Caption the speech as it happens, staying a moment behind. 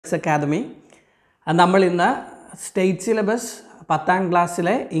Academy നമ്മൾ ഇന്ന് state syllabus 10ാം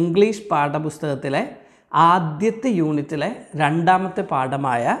ക്ലാസ്സിലെ ഇംഗ്ലീഷ് പാഠപുസ്തകത്തിലെ ആദ്യത്തെ യൂണിറ്റിലെ രണ്ടാമത്തെ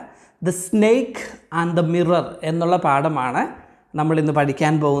പാഠമായ the snake and the mirror എന്നുള്ള പാഠമാണ് നമ്മളിന്ന്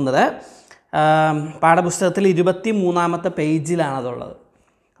പഠിക്കാൻ പോകുന്നത്. പാഠപുസ്തകത്തിൽ 23ാമത്തെ പേജിലാണതുള്ളത്.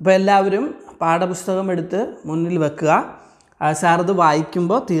 അപ്പോൾ എല്ലാവരും പാഠപുസ്തകം എടുത്ത് മുന്നിൽ വെക്കുക. സാറിത്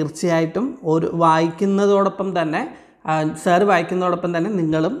വായിക്കുമ്പോൾ തീർച്ചയായിട്ടും വായിക്കുന്നതോടൊപ്പം തന്നെ വായിക്കുന്നതോടൊപ്പം തന്നെ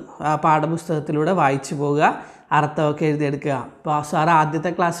നിങ്ങളും പാഠപുസ്തകത്തിലൂടെ വായിച്ചു പോവുക, അർത്ഥമൊക്കെ എഴുതിയെടുക്കുക. അപ്പോൾ സാർ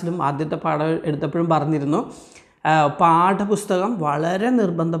ആദ്യത്തെ ക്ലാസ്സിലും ആദ്യത്തെ പാഠം എടുത്തപ്പോഴും പറഞ്ഞിരുന്നു, പാഠപുസ്തകം വളരെ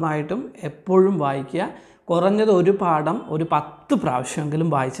നിർബന്ധമായിട്ടും എപ്പോഴും വായിക്കുക. കുറഞ്ഞത് ഒരു പാഠം ഒരു 10 പ്രാവശ്യമെങ്കിലും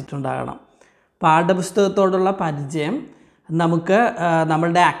വായിച്ചിട്ടുണ്ടാകണം. പാഠപുസ്തകത്തോടുള്ള പരിചയം നമുക്ക്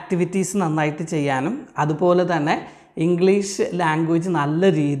നമ്മളുടെ ആക്ടിവിറ്റീസ് നന്നായിട്ട് ചെയ്യാനും അതുപോലെ തന്നെ ഇംഗ്ലീഷ് ലാംഗ്വേജ് നല്ല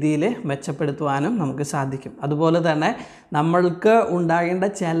രീതിയിൽ മെച്ചപ്പെടുത്തുവാനും നമുക്ക് സാധിക്കും. അതുപോലെ തന്നെ നമ്മൾക്ക് ഉണ്ടാകേണ്ട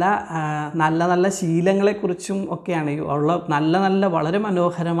ചില നല്ല നല്ല ശീലങ്ങളെക്കുറിച്ചും ഒക്കെയാണ് നല്ല വളരെ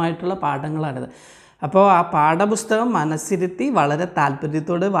മനോഹരമായിട്ടുള്ള പാഠങ്ങളാണിത്. അപ്പോൾ ആ പാഠപുസ്തകം മനസ്സിരുത്തി വളരെ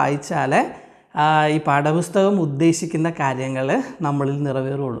താല്പര്യത്തോടെ വായിച്ചാൽ ഈ പാഠപുസ്തകം ഉദ്ദേശിക്കുന്ന കാര്യങ്ങൾ നമ്മളിൽ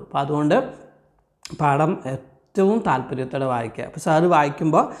നിറവേറുള്ളൂ. അപ്പോൾ അതുകൊണ്ട് പാഠം ഏറ്റവും താല്പര്യത്തോടെ വായിക്കുക. അപ്പോൾ സാറ്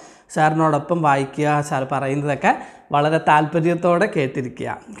വായിക്കുമ്പോൾ സാറിനോടൊപ്പം വായിക്കുക, സാർ പറയുന്നതൊക്കെ വളരെ താല്പര്യത്തോടെ കേട്ടിരിക്കുക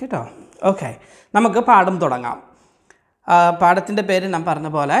കേട്ടോ. ഓക്കെ, നമുക്ക് പാഠം തുടങ്ങാം. പാഠത്തിൻ്റെ പേര് ഞാൻ പറഞ്ഞ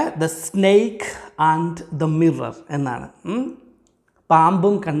പോലെ the snake and the mirror എന്നാണ്.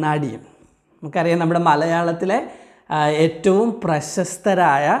 പാമ്പും കണ്ണാടിയും. നമുക്കറിയാം, നമ്മുടെ മലയാളത്തിലെ ഏറ്റവും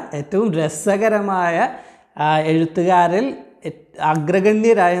പ്രശസ്തരായ ഏറ്റവും രസകരമായ എഴുത്തുകാരിൽ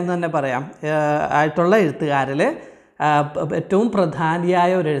അഗ്രഗണ്യരായ എന്ന് തന്നെ പറയാം ആയിട്ടുള്ള എഴുത്തുകാരിൽ ഏറ്റവും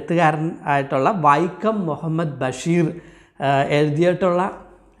പ്രധാനിയായ ഒരു എഴുത്തുകാരൻ ആയിട്ടുള്ള വൈക്കം മുഹമ്മദ് ബഷീർ എഴുതിയിട്ടുള്ള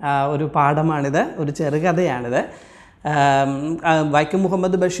ഒരു പാഠമാണിത്, ഒരു ചെറുകഥയാണിത്. വൈക്കം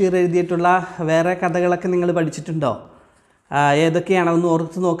മുഹമ്മദ് ബഷീർ എഴുതിയിട്ടുള്ള വേറെ കഥകളൊക്കെ നിങ്ങൾ പഠിച്ചിട്ടുണ്ടോ? ഏതൊക്കെയാണ് ഒന്ന്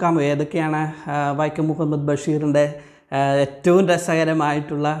ഓർത്ത് നോക്കാമോ? ഏതൊക്കെയാണ് വൈക്കം മുഹമ്മദ് ബഷീറിൻ്റെ ഏറ്റവും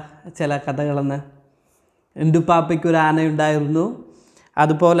രസകരമായിട്ടുള്ള ചില കഥകളെന്ന്? എന്തുപ്പാപ്പയ്ക്കൊരു ആനയുണ്ടായിരുന്നു,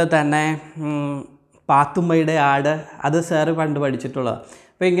 അതുപോലെ തന്നെ പാത്തുമ്മയുടെ ആട്, അത് സാറ് പണ്ട് പഠിച്ചിട്ടുള്ളത്.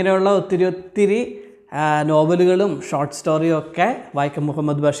 അപ്പോൾ ഇങ്ങനെയുള്ള ഒത്തിരി നോവലുകളും ഷോർട്ട് സ്റ്റോറിയും ഒക്കെ വൈക്കം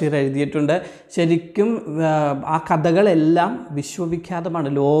മുഹമ്മദ് ബഷീർ എഴുതിയിട്ടുണ്ട്. ശരിക്കും ആ കഥകളെല്ലാം വിശ്വവിഖ്യാതമാണ്.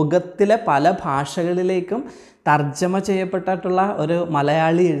 ലോകത്തിലെ പല ഭാഷകളിലേക്കും തർജ്ജമ ചെയ്യപ്പെട്ടിട്ടുള്ള ഒരു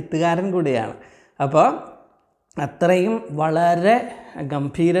മലയാളി എഴുത്തുകാരൻ കൂടിയാണ്. അപ്പോൾ അത്രയും വളരെ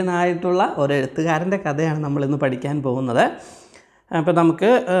ഗംഭീരനായിട്ടുള്ള ഒരു എഴുത്തുകാരൻ്റെ കഥയാണ് നമ്മളിന്ന് പഠിക്കാൻ പോകുന്നത്. അപ്പോൾ നമുക്ക്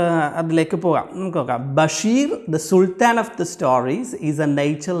അതിലേക്ക് പോകാം. നമുക്ക് നോക്കാം. Basheer, the Sultan of the stories, is A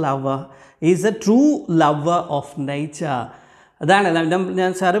nature lover, is A true lover of nature. അതാണ്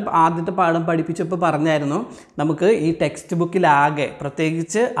ഞാൻ സാറ് ആദ്യത്തെ പാഠം പഠിപ്പിച്ചപ്പോൾ പറഞ്ഞായിരുന്നു, നമുക്ക് ഈ ടെക്സ്റ്റ് ബുക്കിലാകെ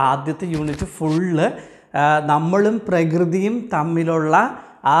പ്രത്യേകിച്ച് ആദ്യത്തെ യൂണിറ്റ് ഫുള്ള് നമ്മളും പ്രകൃതിയും തമ്മിലുള്ള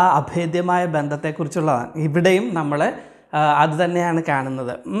ആ അഭേദ്യമായ ബന്ധത്തെക്കുറിച്ചുള്ളതാണ്. ഇവിടെയും നമ്മൾ അത് തന്നെയാണ്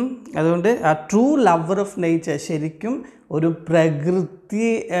കാണുന്നത്. അതുകൊണ്ട് ട്രൂ ലവർ ഓഫ് നേച്ചർ ശരിക്കും ഒരു പ്രകൃതി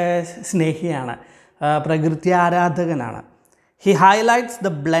സ്നേഹിയാണ്, പ്രകൃതി ആരാധകനാണ്. He highlights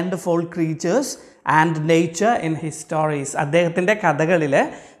the blend of all creatures and nature in his stories. അദ്ദേഹത്തിൻ്റെ കഥകളിൽ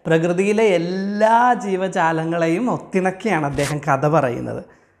പ്രകൃതിയിലെ എല്ലാ ജീവജാലങ്ങളെയും ഒത്തിണക്കിയാണ് അദ്ദേഹം കഥ പറയുന്നത്.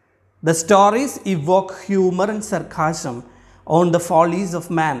 The stories Evoque humour and sarcasm on the follies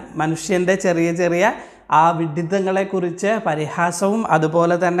of മാൻ. മനുഷ്യൻ്റെ ചെറിയ ആ വിഡിത്തങ്ങളെക്കുറിച്ച് പരിഹാസവും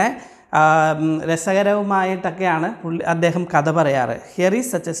അതുപോലെ തന്നെ രസകരവുമായിട്ടൊക്കെയാണ് അദ്ദേഹം കഥ പറയാറ്. Here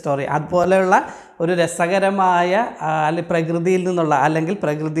is such A story. അതുപോലെയുള്ള ഒരു രസകരമായ പ്രകൃതിയിൽ നിന്നുള്ള അല്ലെങ്കിൽ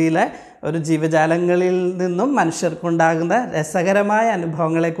പ്രകൃതിയിലെ ഒരു ജീവജാലങ്ങളിൽ നിന്നും മനുഷ്യർക്കുണ്ടാകുന്ന രസകരമായ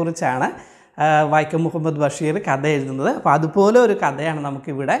അനുഭവങ്ങളെക്കുറിച്ചാണ് വൈക്കം മുഹമ്മദ് ബഷീർ കഥ എഴുതുന്നത്. അപ്പോൾ അതുപോലെ ഒരു കഥയാണ്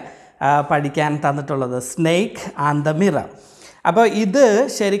നമുക്കിവിടെ പഠിക്കാൻ തന്നിട്ടുള്ളത്, സ്നേക്ക് ആൻഡ് ദ മിറർ. അപ്പോൾ ഇത്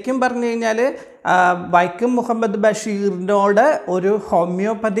ശരിക്കും പറഞ്ഞു കഴിഞ്ഞാൽ വൈക്കം മുഹമ്മദ് ബഷീറിനോട് ഒരു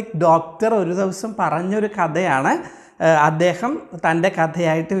ഹോമിയോപ്പതിക് ഡോക്ടർ ഒരു ദിവസം പറഞ്ഞൊരു കഥയാണ് അദ്ദേഹം തൻ്റെ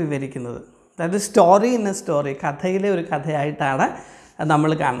കഥയായിട്ട് വിവരിക്കുന്നത്. അതായത് സ്റ്റോറി ഇൻ എ സ്റ്റോറി, കഥയിലെ ഒരു കഥയായിട്ടാണ് നമ്മൾ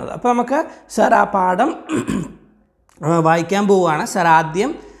കാണുന്നത്. അപ്പോൾ നമുക്ക് സാർ ആ പാഠം വായിക്കാൻ പോവുകയാണ്. സാർ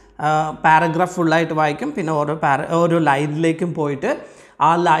ആദ്യം പാരഗ്രാഫ് ഫുള്ളായിട്ട് വായിക്കും, പിന്നെ ഓരോ ലൈനിലേക്കും പോയിട്ട്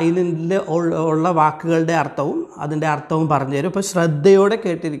ആ ലൈനിൽ ഉള്ള വാക്കുകളുടെ അതിൻ്റെ അർത്ഥവും പറഞ്ഞു തരും. അപ്പോൾ ശ്രദ്ധയോടെ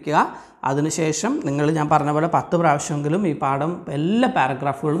കേട്ടിരിക്കുക. അതിനുശേഷം ഞാൻ പറഞ്ഞ പോലെ 10 പ്രാവശ്യമെങ്കിലും ഈ പാഠം എല്ലാ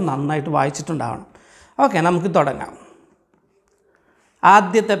പാരഗ്രാഫുകളും നന്നായിട്ട് വായിച്ചിട്ടുണ്ടാവണം. ഓക്കെ, നമുക്ക് തുടങ്ങാം.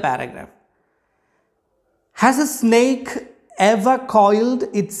 ആദ്യത്തെ paragraph. Has A snake ever coiled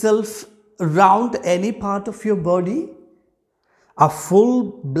itself round any part of your body? A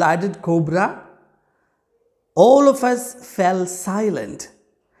full-blooded cobra? All of us fell silent.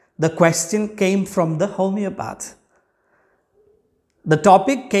 The question came from the homeopath. The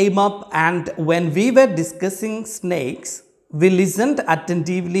topic came up, and when we were discussing snakes, we listened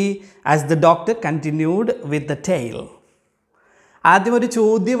attentively as the doctor continued with the tale. ആദ്യം ഒരു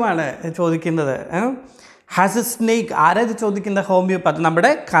ചോദ്യമാണ് ചോദിക്കുന്നത്. Has A snake, ആരാത് ചോദിക്കുന്ന? Homeopath.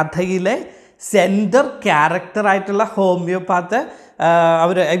 നമ്മുടെ കഥയിലെ centre ക്യാരക്ടറായിട്ടുള്ള homeopath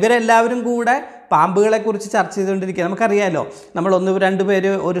ഇവരെല്ലാവരും കൂടെ പാമ്പുകളെക്കുറിച്ച് ചർച്ച ചെയ്തുകൊണ്ടിരിക്കുക. നമുക്കറിയാമല്ലോ, നമ്മൾ രണ്ട്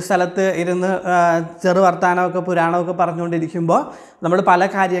പേര് ഒരു സ്ഥലത്ത് ഇരുന്ന് ചെറു വർത്താനമൊക്കെ പുരാണമൊക്കെ പറഞ്ഞുകൊണ്ടിരിക്കുമ്പോൾ നമ്മൾ പല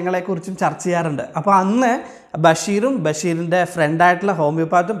കാര്യങ്ങളെക്കുറിച്ചും ചർച്ച ചെയ്യാറുണ്ട്. അപ്പോൾ അന്ന് ബഷീറും ബഷീറിൻ്റെ ഫ്രണ്ടായിട്ടുള്ള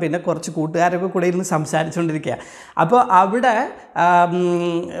ഹോമിയോപാത്തും പിന്നെ കുറച്ച് കൂട്ടുകാരൊക്കെ കൂടെ ഇരുന്ന് സംസാരിച്ചുകൊണ്ടിരിക്കുക. അപ്പോൾ അവിടെ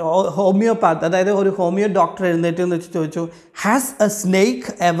ഹോമിയോപാത്ത്, അതായത് ഒരു ഹോമിയോ ഡോക്ടർ എഴുന്നേറ്റ് എന്ന് വെച്ച് ചോദിച്ചു, has A snake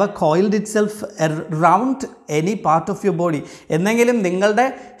ever coiled it self around any part of your body? എന്നെങ്കിലും നിങ്ങളുടെ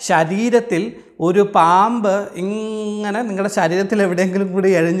ശരീരത്തിൽ ഒരു പാമ്പ് ഇങ്ങനെ നിങ്ങളുടെ ശരീരത്തിൽ എവിടെയെങ്കിലും കൂടി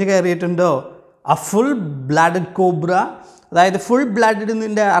എഴഞ്ഞു കയറിയിട്ടുണ്ടോ? അ ഫുൾ ബ്ലഡഡ് കോബ്ര, അതായത് ഫുൾ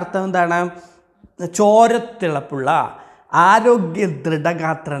ബ്ലഡിൻ്റെ അർത്ഥം എന്താണ്? ചോരത്തിളപ്പുള്ള, ആരോഗ്യ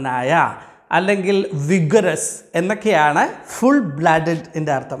ദൃഢഗാത്രനായ, അല്ലെങ്കിൽ വിഗറസ് എന്നൊക്കെയാണ് ഫുൾ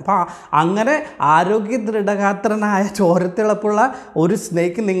ബ്ലഡിൻ്റെ അർത്ഥം. അപ്പോൾ അങ്ങനെ ആരോഗ്യ ദൃഢഗാത്രനായ ചോരത്തിളപ്പുള്ള ഒരു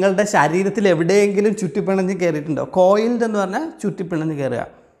സ്നേക്ക് നിങ്ങളുടെ ശരീരത്തിൽ എവിടെയെങ്കിലും ചുറ്റിപ്പിണഞ്ഞ് കയറിയിട്ടുണ്ടോ? കോയിൽഡ് എന്ന് പറഞ്ഞാൽ ചുറ്റിപ്പിണഞ്ഞ് കയറുക.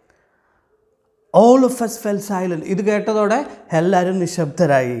 All of us fell silent. ഇത് കേട്ടതോടെ എല്ലാവരും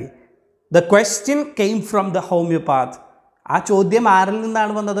നിശബ്ദരായി. The question came from the homeopath. ആ ചോദ്യം ആരിൽ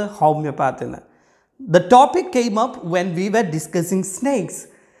നിന്നാണ് വന്നത്? ഹോമിയോപാത്തിന്. The topic came up when we were discussing snakes.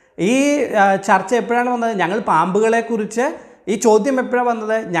 ഈ ചർച്ച എപ്പോഴാണ് വന്നത്? ഞങ്ങൾ പാമ്പുകളെക്കുറിച്ച്, ഈ ചോദ്യം എപ്പോഴാണ്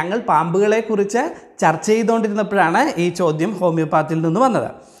വന്നത്? ഞങ്ങൾ പാമ്പുകളെക്കുറിച്ച് ചർച്ച ചെയ്തുകൊണ്ടിരുന്നപ്പോഴാണ് ഈ ചോദ്യം ഹോമിയോപാത്തിൽ നിന്ന് വന്നത്.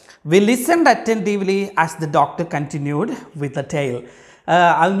 V listened attentively as the doctor continued with the tail.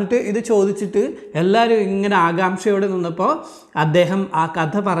 എന്നിട്ട് ഇത് ചോദിച്ചിട്ട് എല്ലാവരും ഇങ്ങനെ ആകാംക്ഷയോടെ നിന്നപ്പോൾ അദ്ദേഹം ആ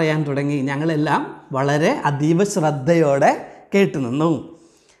കഥ പറയാൻ തുടങ്ങി. ഞങ്ങളെല്ലാം വളരെ അതീവ ശ്രദ്ധയോടെ കേട്ടു നിന്നു.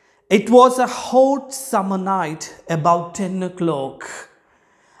 It was A hot summer night about 10 o'clock.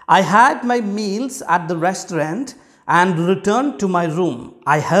 I had my meals at the restaurant and returned to my room.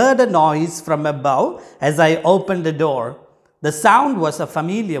 I heard a noise from above as I opened the door. The sound was a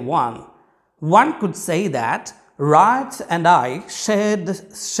familiar one. One could say that rats and I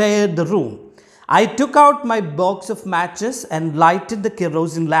shared the room. I took out my box of matches and lighted the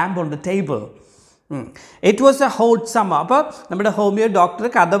kerosene lamp on the table. It was a hot summer. അപ്പോൾ നമ്മുടെ homeo doctor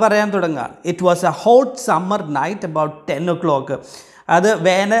കഥ പറയാൻ തുടങ്ങുക. It was a hot summer night about 10 o'clock. അത്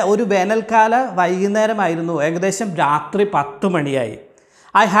ഒരു വേനൽക്കാല വൈകുന്നേരമായിരുന്നു. ഏകദേശം രാത്രി 10 മണിയായി.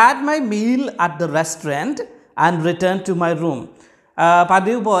 I had my meal at the restaurant and returned to my room.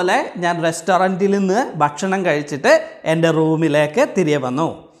 പതിവ് പോലെ ഞാൻ റെസ്റ്റോറൻറ്റിൽ നിന്ന് ഭക്ഷണം കഴിച്ചിട്ട് എൻ്റെ റൂമിലേക്ക് തിരികെ വന്നു.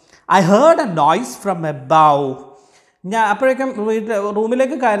 I heard A noise from above. ഞാൻ അപ്പോഴേക്കും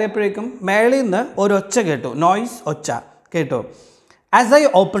റൂമിലേക്ക് കയറിയപ്പോഴേക്കും മേളിൽ നിന്ന് ഒരൊച്ച കേട്ടു. നോയ്സ്, ഒച്ച കേട്ടു. As I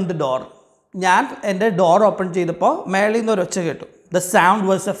open the door, ഞാൻ എൻ്റെ ഡോർ ഓപ്പൺ ചെയ്തപ്പോൾ മേളിൽ നിന്ന് ഒരൊച്ച കേട്ടു. The sound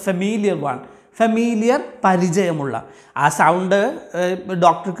was A ഫെമീലിയർ one. ഫെമീലിയർ, പരിചയമുള്ള. ആ സൗണ്ട്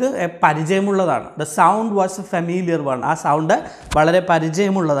ഡോക്ടർക്ക് പരിചയമുള്ളതാണ്. The sound was A ഫെമീലിയർ one. ആ സൗണ്ട് വളരെ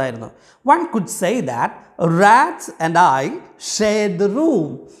പരിചയമുള്ളതായിരുന്നു. One could say that rats and I shared the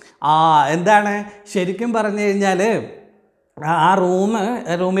room. എന്താണ് ശരിക്കും പറഞ്ഞു കഴിഞ്ഞാൽ ആ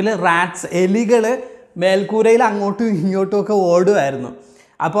റൂമിൽ റാറ്റ്സ്, എലികൾ മേൽക്കൂരയിൽ അങ്ങോട്ടും ഇങ്ങോട്ടും ഒക്കെ ഓടുമായിരുന്നു.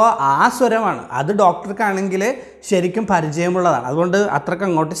 അപ്പോൾ ആ സ്വരമാണ്. അത് ഡോക്ടർക്കാണെങ്കിൽ ശരിക്കും പരിചയമുള്ളതാണ്. അതുകൊണ്ട് അത്രയ്ക്ക്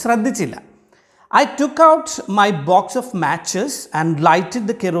അങ്ങോട്ട് ശ്രദ്ധിച്ചില്ല. I took out my box of matches and lighted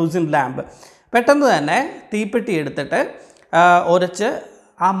the kerosene lamp. പെട്ടെന്ന് തന്നെ തീപ്പെട്ടി എടുത്തിട്ട് ഉരച്ച്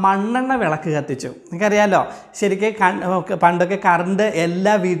ആ മണ്ണെണ്ണ വിളക്ക് കത്തിച്ചു. നിങ്ങൾക്കറിയാമല്ലോ, ശരിക്കും പണ്ടൊക്കെ കറണ്ട്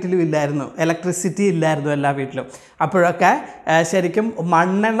എല്ലാ വീട്ടിലും ഇല്ലായിരുന്നു, ഇലക്ട്രിസിറ്റി ഇല്ലായിരുന്നു എല്ലാ വീട്ടിലും. അപ്പോഴൊക്കെ ശരിക്കും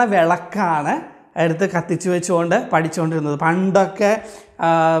മണ്ണെണ്ണ വിളക്കാണ് എടുത്ത് കത്തിച്ചു വെച്ചുകൊണ്ട് പഠിച്ചുകൊണ്ടിരുന്നത്. പണ്ടൊക്കെ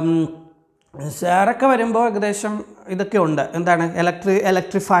സാറൊക്കെ വരുമ്പോൾ ഏകദേശം ഇതൊക്കെ ഉണ്ട്. എന്താണ്,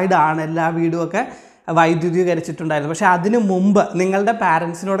 ഇലക്ട്രിഫൈഡ് ആണ് എല്ലാ വീടുമൊക്കെ വൈദ്യുതീകരിച്ചിട്ടുണ്ടായിരുന്നു. പക്ഷേ അതിനു മുമ്പ് നിങ്ങളുടെ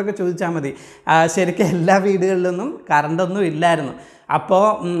പാരൻസിനോടൊക്കെ ചോദിച്ചാൽ മതി, ശരിക്കും എല്ലാ വീടുകളിലൊന്നും കറണ്ടൊന്നും ഇല്ലായിരുന്നു. അപ്പോൾ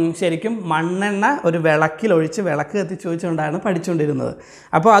ശരിക്കും മണ്ണെണ്ണ ഒരു വിളക്കിലൊഴിച്ച് വിളക്ക് കത്തിച്ച് വെച്ചുകൊണ്ടാണ് പഠിച്ചുകൊണ്ടിരുന്നത്.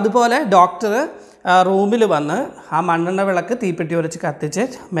 അപ്പോൾ അതുപോലെ ഡോക്ടർ റൂമിൽ വന്ന് ആ മണ്ണെണ്ണ വിളക്ക് തീപ്പെട്ടി ഉരച്ച് കത്തിച്ച്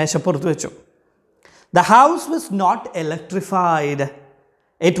മേശപ്പുറത്ത് വെച്ചു. The house was not electrified.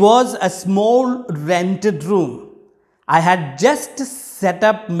 It was a small rented room. I had just set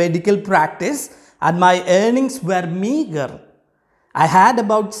up medical practice and my earnings were meager. I had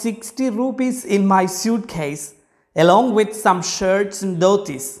about 60 rupees in my suitcase along with some shirts and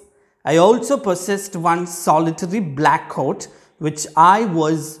dhotis. I also possessed one solitary black coat which I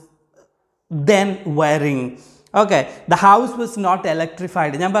was then wearing. Okay, the house was not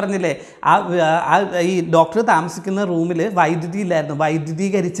electrified. ഞാൻ പറഞ്ഞില്ലേ, ഈ doctor താമസിക്കുന്ന റൂമിൽ വൈദ്യുതി ഇല്ലായിരുന്നു,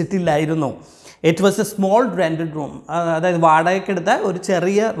 വൈദ്യുതീകരിച്ചിട്ടില്ലായിരുന്നു. It was A small rented room, അതായത് വാടകയ്ക്കെടുത്ത ഒരു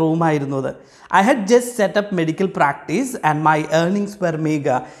ചെറിയ റൂമായിരുന്നു അത്. I had just setup medical practice and my earnings per Megha.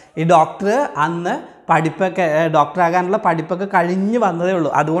 ഈ ഡോക്ടർ അന്ന് ഡോക്ടറാകാനുള്ള പഠിപ്പൊക്കെ കഴിഞ്ഞ് വന്നതേ ഉള്ളൂ.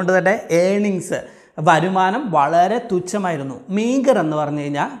 അതുകൊണ്ട് തന്നെ ഏർണിങ്സ്, വരുമാനം വളരെ തുച്ഛമായിരുന്നു. മീഗർ എന്ന് പറഞ്ഞു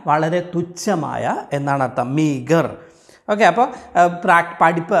കഴിഞ്ഞാൽ വളരെ തുച്ഛമായ എന്നാണ് അർത്ഥം, മീഗർ. ഓക്കെ, അപ്പോൾ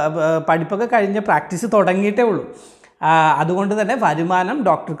പഠിപ്പൊക്കെ കഴിഞ്ഞ് പ്രാക്ടീസ് തുടങ്ങിയിട്ടേ ഉള്ളൂ. അതുകൊണ്ട് തന്നെ വരുമാനം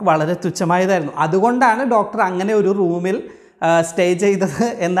ഡോക്ടർക്ക് വളരെ തുച്ഛമായതായിരുന്നു. അതുകൊണ്ടാണ് ഡോക്ടർ അങ്ങനെ ഒരു റൂമിൽ സ്റ്റേ ചെയ്തത്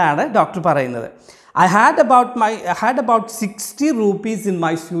എന്നാണ് ഡോക്ടർ പറയുന്നത്. I had about 60 rupees in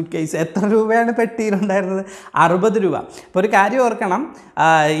my suitcase. എത്ര രൂപയാണ് പെട്ടിയിലുണ്ടായിരുന്നത്? 60 രൂപ. അപ്പോൾ ഒരു കാര്യം ഓർക്കണം,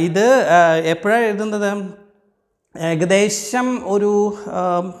 ഇത് എപ്പോഴാണ് എഴുതുന്നത്? ഏകദേശം ഒരു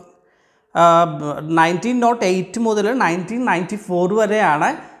 1908 മുതൽ 1994 വരെയാണ്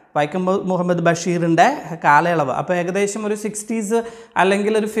വൈക്കം മുഹമ്മദ് ബഷീറിൻ്റെ കാലയളവ്. അപ്പോൾ ഏകദേശം ഒരു 60s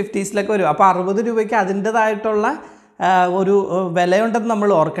അല്ലെങ്കിൽ ഒരു 50s വരും. അപ്പോൾ 60 രൂപയ്ക്ക് അതിൻ്റേതായിട്ടുള്ള ഒരു വിലയുണ്ടെന്ന്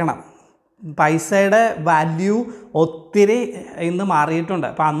നമ്മൾ ഓർക്കണം. പൈസയുടെ വാല്യൂ ഒത്തിരി ഇന്ന് മാറിയിട്ടുണ്ട്.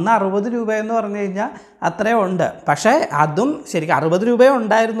 അപ്പോൾ അന്ന് 60 രൂപയെന്ന് പറഞ്ഞു കഴിഞ്ഞാൽ അത്രയും ഉണ്ട്. പക്ഷേ അതും ശരിക്കും 60 രൂപയേ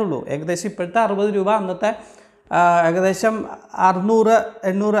ഉണ്ടായിരുന്നുള്ളൂ. ഏകദേശം ഇപ്പോഴത്തെ 60 രൂപ അന്നത്തെ ഏകദേശം 600,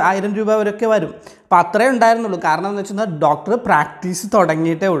 800, 1000 രൂപ വരെയൊക്കെ വരും. അപ്പോൾ അത്രേ ഉണ്ടായിരുന്നുള്ളൂ. കാരണം എന്ന് വെച്ചാൽ ഡോക്ടർ പ്രാക്ടീസ്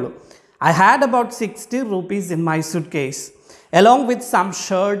തുടങ്ങിയിട്ടേ ഉള്ളൂ. I had about 60 rupees in my suitcase along with some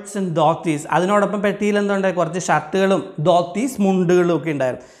shirts and dhotis. അതിനോടൊപ്പം പെട്ടിയിൽ എന്തുണ്ട്? കുറച്ച് ഷർട്ടുകളും ധോത്തീസ്, മുണ്ടുകളും ഒക്കെ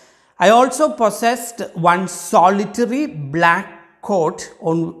ഉണ്ടായിരുന്നു. I also possessed one solitary black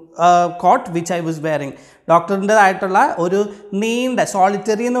coat which I was wearing. ഡോക്ടറിൻ്റെതായിട്ടുള്ള ഒരു നീണ്ട,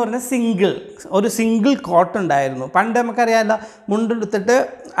 സോളിറ്ററി എന്ന് പറഞ്ഞാൽ സിംഗിൾ കോട്ട് ഉണ്ടായിരുന്നു. പണ്ട് നമുക്കറിയാമല്ലോ, മുണ്ടെടുത്തിട്ട്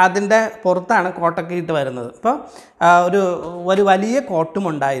അതിൻ്റെ പുറത്താണ് കോട്ടൊക്കെ ഇട്ട് വരുന്നത്. അപ്പോൾ ഒരു വലിയ കോട്ടും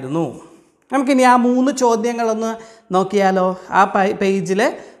ഉണ്ടായിരുന്നു. നമുക്കിനി ആ 3 ചോദ്യങ്ങളൊന്ന് നോക്കിയാലോ? ആ പേജിൽ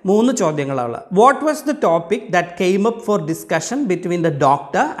 3 ചോദ്യങ്ങളാണ്. What was the topic that came up for discussion between the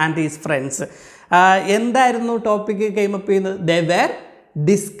doctor and his friends? എന്തായിരുന്നു ടോപ്പിക്ക് കെയിം അപ്പ് ചെയ്യുന്നത്? ദേ വെർ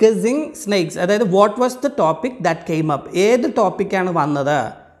ഡിസ്കസിങ് സ്നേക്സ്. അതായത് what was the topic that came up, ഏത് ടോപ്പിക്കാണ് വന്നത്?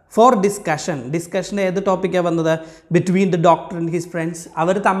 ഫോർ ഡിസ്കഷൻ ഏത് ടോപ്പിക്കാണ് വന്നത്? Between the doctor and his friends.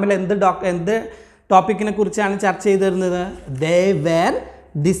 അവർ തമ്മിൽ എന്ത് ടോപ്പിക്കിനെ കുറിച്ചാണ് ചർച്ച ചെയ്തിരുന്നത്? ദേ വെർ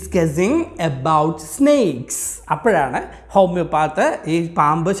ഡിസ്കസിങ് അബൌട്ട് സ്നേക്സ്. അപ്പോഴാണ് ഹോമിയോപാത്ത് ഈ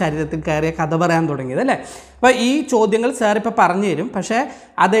പാമ്പ് ശരീരത്തിൽ കയറിയ കഥ പറയാൻ തുടങ്ങിയത്, അല്ലേ? അപ്പോൾ ഈ ചോദ്യങ്ങൾ സാർ ഇപ്പോൾ പറഞ്ഞു തരും. പക്ഷേ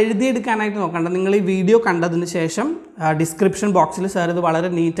അത് എഴുതിയെടുക്കാനായിട്ട് നോക്കണ്ട. നിങ്ങൾ ഈ വീഡിയോ കണ്ടതിന് ശേഷം ഡിസ്ക്രിപ്ഷൻ ബോക്സിൽ സാർ ഇത്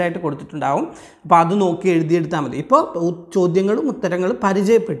വളരെ നീറ്റായിട്ട് കൊടുത്തിട്ടുണ്ടാവും. അപ്പോൾ അത് നോക്കി എഴുതിയെടുത്താൽ മതി. ഇപ്പോൾ ചോദ്യങ്ങളും ഉത്തരങ്ങളും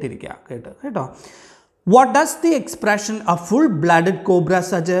പരിചയപ്പെട്ടിരിക്കുക കേട്ടോ. What does the expression a full-blooded cobra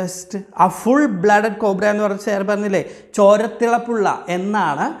suggest? A full-blooded cobra എന്ന് പറഞ്ഞ സാർ പറഞ്ഞില്ലേ, ചോരത്തിളപ്പുള്ള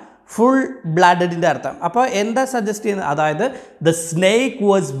എന്നാണ് ഫുൾ ബ്ലഡഡിൻ്റെ അർത്ഥം. അപ്പോൾ എന്താ സജസ്റ്റ് ചെയ്യുന്നത്? അതായത് the snake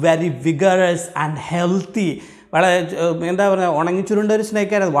was very vigorous and healthy. വളരെ എന്താ പറയുക, ഉണങ്ങിച്ചുരുണ്ട ഒരു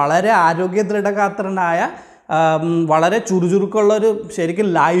സ്നേക്കായിരുന്നു. വളരെ ആരോഗ്യ ദൃഢഗാത്രനായ, വളരെ ചുറുചുറുക്കുള്ളൊരു,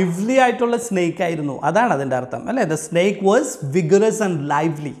 ശരിക്കും ലൈവ്ലി ആയിട്ടുള്ള സ്നേക്കായിരുന്നു. അതാണ് അതിൻ്റെ അർത്ഥം, അല്ലേ? The snake was vigorous and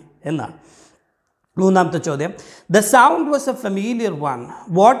lively എന്നാണ്. 3ാമത്തെ ചോദ്യം. The sound was A ഫെമീലിയർ one.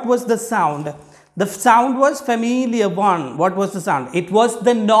 What was the sound? The sound was ഫെമീലിയർ one. What was the sound? It was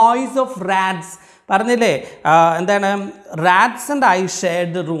the noise of rats. പറഞ്ഞില്ലേ, എന്താണ്? Rats and I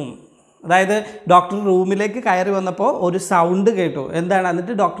shared the room. അതായത് doctor റൂമിലേക്ക് കയറി വന്നപ്പോൾ ഒരു sound കേട്ടു. എന്താണ്?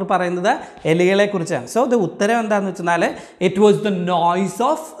 എന്നിട്ട് ഡോക്ടർ പറയുന്നത് എലികളെ കുറിച്ചാണ്. സോ ദ ഉത്തരം എന്താണെന്ന് വെച്ചാൽ it was the noise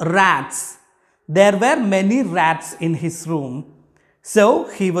of rats. There were many rats in his room. So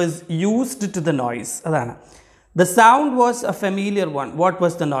he was used to the noise. അതാണ്. The sound was a familiar one. What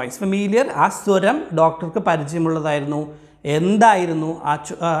was the noise? Familiar, ആ സ്വരം ഡോക്ടർക്ക് പരിചയമുള്ളതായിരുന്നു. എന്തായിരുന്നു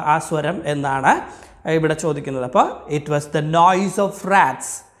ആ സ്വരം എന്നാണ് ഇവിടെ ചോദിക്കുന്നത്. അപ്പോൾ it was the noise of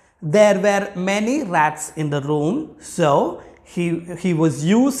rats. There were many rats in the room, so he was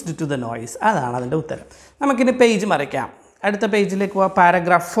used to the noise. അതാണ് അതിൻ്റെ ഉത്തരം. നമുക്കിനി പേജ് മറിക്കാം. അടുത്ത പേജിലേക്ക് പോവാം.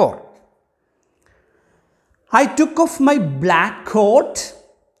 Paragraph 4. I took off my black coat,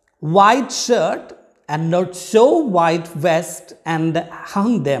 white shirt and not so white vest and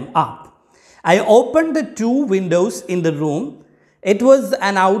hung them up. I opened the 2 windows in the room. It was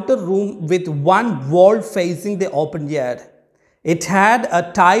an outer room with one wall facing the open yard. It had a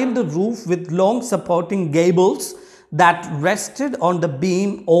tiled roof with long supporting gables that rested on the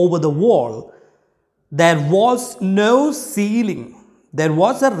beam over the wall. There was no ceiling. There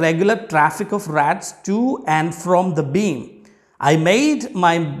was a regular traffic of rats to and from the beam. I made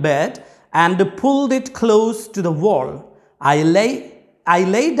my bed and pulled it close to the wall. I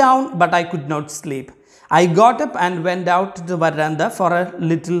lay down, but I could not sleep. I got up and went out to the veranda for a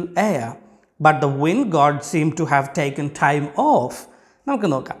little air, but the wind god seemed to have taken time off. നമുക്ക്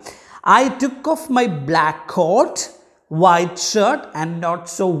നോക്കാം. I took off my black coat, white shirt and not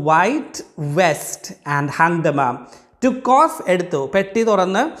so white vest and hung them up. Took off എടുത്തു, പെട്ടി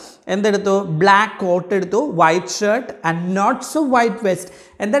തുറന്ന് എന്തെടുത്തു? Black coat എടുത്തു, white shirt and not so white west.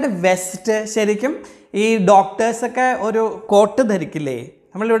 എന്താണ് west? ശരിക്കും ഈ ഡോക്ടേഴ്സൊക്കെ ഒരു കോട്ട് ധരിക്കില്ലേ?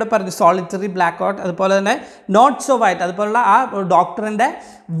 നമ്മളിവിടെ പറഞ്ഞു സോളിറ്ററി ബ്ലാക്ക് കോട്ട്, അതുപോലെ തന്നെ നോട്ട് സോ വൈറ്റ്, അതുപോലുള്ള ആ ഡോക്ടറിൻ്റെ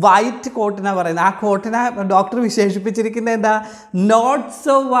വൈറ്റ് കോട്ടിനാണ് പറയുന്നത്. ആ കോട്ടിനെ ഡോക്ടർ വിശേഷിപ്പിച്ചിരിക്കുന്നത് എന്താ? Not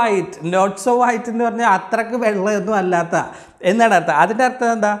so white. Not so white എന്ന് പറഞ്ഞാൽ അത്രക്ക് വെള്ളമൊന്നും അല്ലാത്ത എന്നാണ് അർത്ഥം. അതിൻ്റെ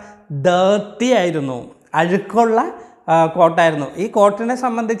അർത്ഥം എന്താ? ഡേർട്ടി ആയിരുന്നു, അഴുക്കുള്ള കോട്ടായിരുന്നു. ഈ കോട്ടിനെ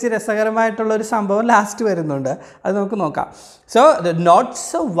സംബന്ധിച്ച് രസകരമായിട്ടുള്ളൊരു സംഭവം ലാസ്റ്റ് വരുന്നുണ്ട്, അത് നമുക്ക് നോക്കാം. സോ നോട്ട്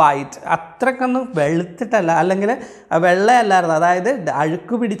സോ വൈറ്റ്, അത്രക്കൊന്നും വെളുത്തിട്ടല്ല, അല്ലെങ്കിൽ വെള്ളയല്ലായിരുന്നു, അതായത്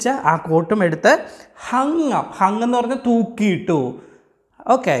അഴുക്ക് പിടിച്ച ആ കോട്ടും എടുത്ത് ഹങ് എന്ന് പറഞ്ഞാൽ തൂക്കിയിട്ടു.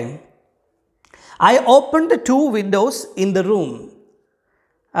 Okay. I open the 2 Windows in the room.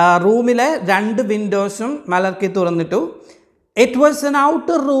 റൂമിലെ 2 വിൻഡോസും മലർക്കി തുറന്നിട്ടു. It was an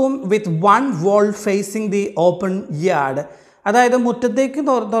outer room with one wall facing the open yard. അതായത് മുറ്റത്തേക്ക്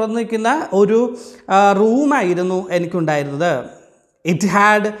തുറന്നു നിൽക്കുന്ന ഒരു റൂമായിരുന്നു എനിക്കുണ്ടായിരുന്നത്. It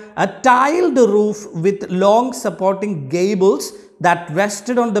had a tiled roof with long supporting gables that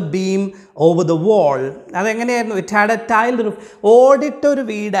rested on the beam over the wall. അതെങ്ങനെയായിരുന്നു? It had a tiled roof. ഓടിട്ടൊരു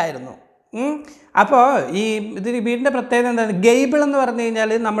വീടായിരുന്നു. അപ്പോൾ ഈ വീടിൻ്റെ പ്രത്യേകത എന്താണ്? ഗേബിൾ എന്ന് പറഞ്ഞു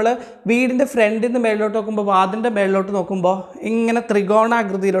കഴിഞ്ഞാൽ നമ്മൾ വീടിൻ്റെ ഫ്രണ്ടിൽ നിന്ന് മേളിലോട്ട് നോക്കുമ്പോൾ, വാതിൻ്റെ മേളിലോട്ട് നോക്കുമ്പോൾ ഇങ്ങനെ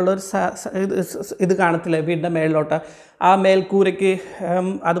ത്രികോണാകൃതിയിലുള്ളൊരു ഇത് കാണത്തില്ലേ വീടിൻ്റെ മേളിലോട്ട്, ആ മേൽക്കൂരയ്ക്ക്,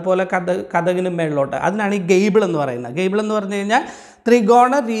 അതുപോലെ കതകിനും മേളിലോട്ട്, അതിനാണ് ഈ ഗേബിൾ എന്ന് പറയുന്നത്. ഗേബിൾ എന്ന് പറഞ്ഞു കഴിഞ്ഞാൽ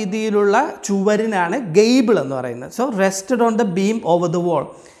ത്രികോണ രീതിയിലുള്ള ചുവരിനാണ് ഗേബിൾ എന്ന് പറയുന്നത്. So rested on the beam over the wall.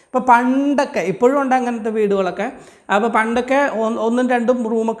 ഇപ്പോൾ പണ്ടൊക്കെ, ഇപ്പോഴും ഉണ്ട് അങ്ങനത്തെ വീടുകളൊക്കെ. അപ്പോൾ പണ്ടൊക്കെ 1ഉം 2ഉം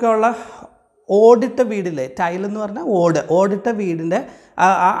റൂമൊക്കെ ഉള്ള ഓടിട്ട വീടില്ലേ, ടൈൽ എന്ന് പറഞ്ഞാൽ ഓടിട്ട വീടിൻ്റെ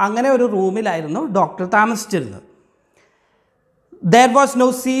അങ്ങനെ ഒരു റൂമിലായിരുന്നു ഡോക്ടർ താമസിച്ചിരുന്നത്. There was no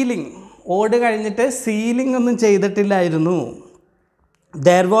ceiling. ഓട് കഴിഞ്ഞിട്ട് സീലിംഗ് ഒന്നും ചെയ്തിട്ടില്ലായിരുന്നു.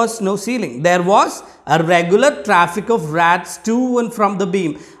 There was no ceiling. There was a regular traffic of rats to and from the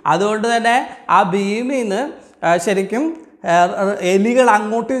beam. അതുകൊണ്ട് തന്നെ ആ ബീമിൽ നിന്ന് ശരിക്കും എലികൾ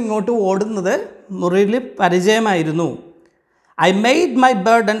അങ്ങോട്ടും ഇങ്ങോട്ടും ഓടുന്നത് മുറിയിൽ പരിചയമായിരുന്നു. I made my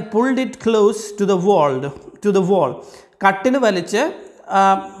bed and pulled it close to the wall. കട്ടിൽ വലിച്ച്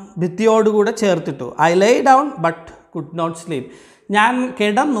ഭിത്തിയോടുകൂടെ ചേർത്തിട്ടു. I lay down but could not sleep. ഞാൻ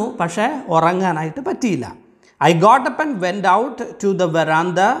കിടന്നു, പക്ഷേ ഉറങ്ങാനായിട്ട് പറ്റിയില്ല. I got up and went out to the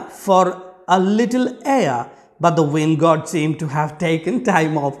veranda for a little air, but the wind god seemed to have taken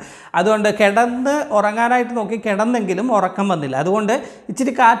time off. അതുകൊണ്ട് കിടന്ന് ഉറങ്ങാനായിട്ട് നോക്കി, കിടന്നെങ്കിലും ഉറക്കം വന്നില്ല. അതുകൊണ്ട്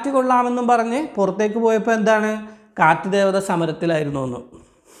ഇച്ചിരി കാറ്റ് കൊള്ളാമെന്നും പറഞ്ഞ് പുറത്തേക്ക് പോയപ്പോൾ എന്താണ്? കാറ്റ് ദേവത സമരത്തിലായിരുന്നു എന്ന്.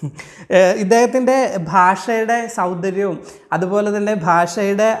 ഇദ്ദേഹത്തിൻ്റെ ഭാഷയുടെ സൗന്ദര്യവും അതുപോലെ തന്നെ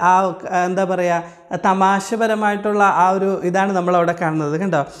ഭാഷയുടെ ആ എന്താ പറയുക തമാശപരമായിട്ടുള്ള ആ ഒരു ഇതാണ് നമ്മളവിടെ കാണുന്നത്.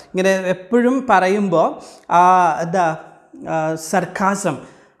 കണ്ടോ, ഇങ്ങനെ എപ്പോഴും പറയുമ്പോൾ എന്താ സർക്കാസം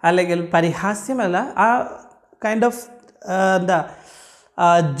അല്ലെങ്കിൽ പരിഹാസ്യമല്ല, ആ കൈൻഡ് ഓഫ് എന്താ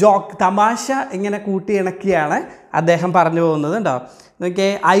ജോക്ക്, തമാശ ഇങ്ങനെ കൂട്ടിയിണക്കിയാണ് അദ്ദേഹം പറഞ്ഞു പോകുന്നത്. കേട്ടോ, okay,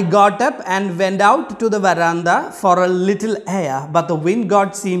 I got up and went out to the veranda for a little air, but the wind god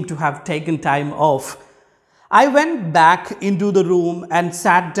seemed to have taken time off. I went back into the room and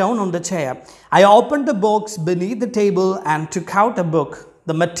sat down on the chair. I opened the box beneath the table and took out a book,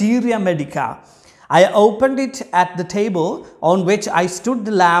 the Materia Medica. I opened it at the table on which stood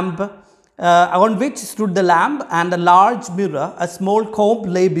the lamp and a large mirror. A small comb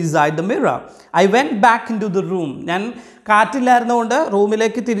lay beside the mirror. I went back into the room. ഞാൻ കാറ്റില്ലായിരുന്നുകൊണ്ട്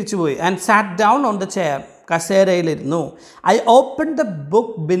റൂമിലേക്ക് തിരിച്ചുപോയി. And sat down on the chair. കസേരയിലിരുന്നു. I opened the book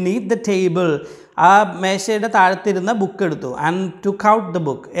beneath the table. ആ മേശയുടെ താഴത്തിരുന്ന book എടുത്തു. And took out the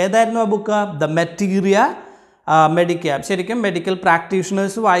book. ഏതായിരുന്നു ആ book? The Materia Medica. ശരിക്കും medical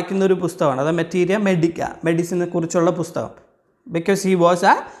practitioners വായിക്കുന്ന ഒരു പുസ്തകമാണ്. അത് Materia Medica, മെഡിസിനെ കുറിച്ചുള്ള പുസ്തകം. Because he was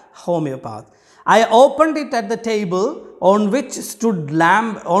a homeopath. I opened it at the table on which stood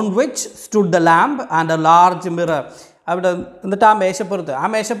the lamp and a large mirror. അവിടെ എന്നിട്ട് ആ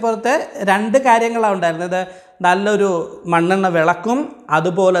മേശപ്പുറത്ത് 2 കാര്യങ്ങളാണ് ഉണ്ടായിരുന്നത്. നല്ലൊരു മണ്ണെണ്ണ വിളക്കും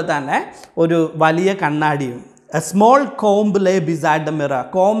അതുപോലെ തന്നെ ഒരു വലിയ കണ്ണാടിയും. A small comb lay beside the mirror.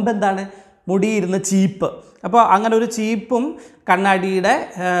 Comb എന്താണ്? മുടിയിരുന്ന ചീപ്പ്. അപ്പോൾ അങ്ങനെ ഒരു ചീപ്പും കണ്ണാടിയുടെ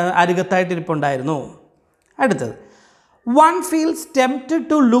അരികത്തായിട്ട് ഇരിപ്പുണ്ടായിരുന്നു. അടുത്തത്, one feels tempted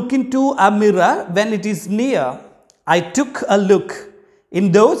to look into a mirror when it is near. I took a look. In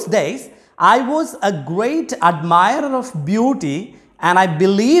those days, I was a great admirer of beauty and I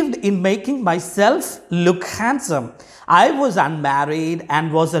believed in making myself look handsome. I was unmarried and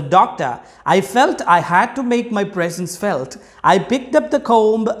was a doctor. I felt I had to make my presence felt. I picked up the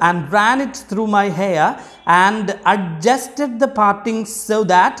comb and ran it through my hair and adjusted the parting so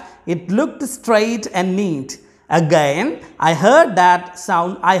that it looked straight and neat. Again, I heard that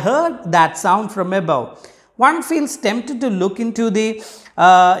sound from above. One feels tempted to look into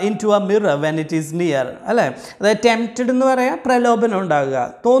a mirror when it is near. അല്ലേ, അതായത് tempted എന്ന് പറയാൻ പ്രലോഭനം ഉണ്ടാകുക,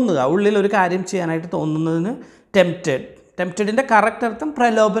 തോന്നുക, ഉള്ളിൽ ഒരു കാര്യം ചെയ്യാനായിട്ട് തോന്നുന്നതിന് ടെംപ്റ്റഡിൻ്റെ കറക്റ്റ് അർത്ഥം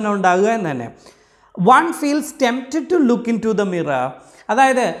പ്രലോഭനം ഉണ്ടാകുക എന്ന് തന്നെ. One feels tempted to look in to the mirror.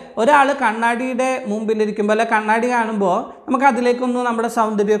 അതായത് ഒരാൾ കണ്ണാടിയുടെ മുമ്പിലിരിക്കുമ്പോൾ അല്ലെ കണ്ണാടി കാണുമ്പോൾ നമുക്ക് അതിലേക്കൊന്ന് നമ്മുടെ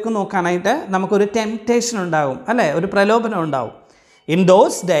സൗന്ദര്യമൊക്കെ നോക്കാനായിട്ട് നമുക്കൊരു ടെംപ്റ്റേഷൻ ഉണ്ടാകും, അല്ലേ, ഒരു പ്രലോഭനം ഉണ്ടാവും. In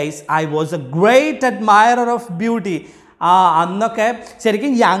those days I was A great admirer of beauty. അന്നൊക്കെ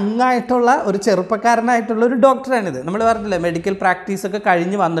ശരിക്കും യങ് ആയിട്ടുള്ള ഒരു ചെറുപ്പക്കാരനായിട്ടുള്ള ഒരു ഡോക്ടറാണിത്. നമ്മൾ പറഞ്ഞില്ലേ മെഡിക്കൽ പ്രാക്ടീസൊക്കെ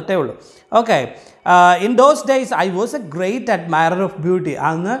കഴിഞ്ഞ് വന്നിട്ടേ ഉള്ളൂ. Okay, in those days I was A great admirer of beauty.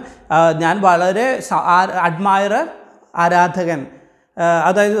 അന്ന് ഞാൻ വളരെ ആരാധകൻ,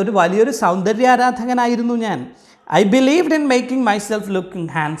 അതായത് ഒരു വലിയൊരു സൗന്ദര്യ ആരാധകനായിരുന്നു ഞാൻ. I believed in making myself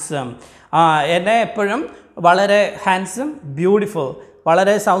looking handsome. എന്നെ എപ്പോഴും വളരെ ഹാൻസം, ബ്യൂട്ടിഫുൾ,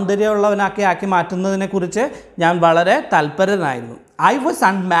 വളരെ സൗന്ദര്യമുള്ളവനാക്കി മാറ്റുന്നതിനെക്കുറിച്ച് ഞാൻ വളരെ തൽപരനായിരുന്നു. I was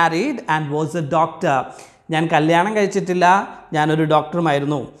unmarried and was A doctor. ഞാൻ കല്യാണം കഴിച്ചിട്ടില്ല, ഞാനൊരു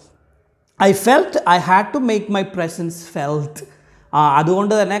ഡോക്ടറുമായിരുന്നു. I felt I had to make my presence felt.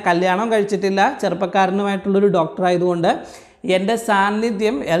 അതുകൊണ്ട് തന്നെ കല്യാണം കഴിച്ചിട്ടില്ല, ചെറുപ്പക്കാരനുമായിട്ടുള്ളൊരു ഡോക്ടറായതുകൊണ്ട് എൻ്റെ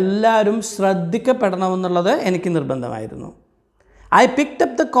സാന്നിധ്യം എല്ലാവരും ശ്രദ്ധിക്കപ്പെടണമെന്നുള്ളത് എനിക്ക് നിർബന്ധമായിരുന്നു. I picked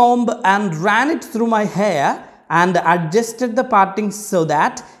up the comb and ran it through my hair and adjusted the parting so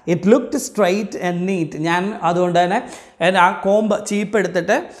that it looked straight and neat. ഞാൻ അതുകൊണ്ട് തന്നെ ആ കോമ്പ് ചീപ്പ്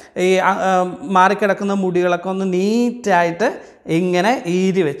എടുത്തിട്ട് ഈ മാറിക്കിടക്കുന്ന മുടികളൊക്കെ ഒന്ന് നീറ്റായിട്ട് ഇങ്ങനെ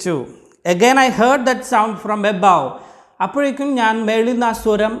ഈരി വെച്ചു. Again I heard that sound from above. അപ്പോഴേക്കും ഞാൻ മേളിൽ നിന്ന് ആ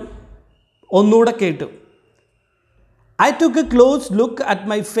സ്വരം ഒന്നുകൂടെ കേട്ടു. I took a close look at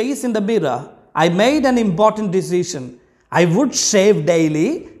my face in the mirror. I made an important decision. I would shave daily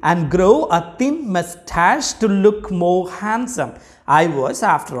and grow a thin moustache to look more handsome. I was,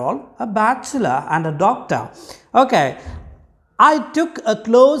 after all, a bachelor and a doctor. Okay, I took a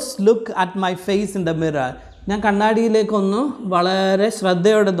close look at my face in the mirror. ഞാൻ കണ്ണാടിയിലേക്കൊന്ന് വളരെ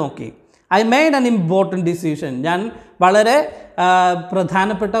ശ്രദ്ധയോടെ നോക്കി. I made an important decision. ഞാൻ വളരെ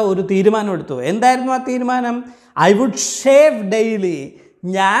പ്രധാനപ്പെട്ട ഒരു തീരുമാനമെടുത്തു. എന്തായിരുന്നു ആ തീരുമാനം? I would shave daily.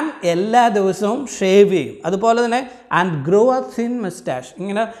 ഞാൻ എല്ലാ ദിവസവും ഷേവ് ചെയ്യും. അതുപോലെ തന്നെ ആൻഡ് ഗ്രോ എ തിൻ മസ്റ്റാഷ്.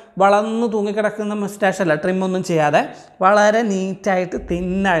 ഇങ്ങനെ വളർന്നു തൂങ്ങിക്കിടക്കുന്ന മസ്റ്റാഷ് അല്ല, ട്രിമ്മൊന്നും ചെയ്യാതെ വളരെ നീറ്റായിട്ട്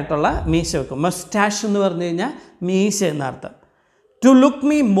തിന്നായിട്ടുള്ള മീശ വെക്കും. മസ്റ്റാഷ് എന്ന് പറഞ്ഞു കഴിഞ്ഞാൽ മീശ എന്നർത്ഥം. To look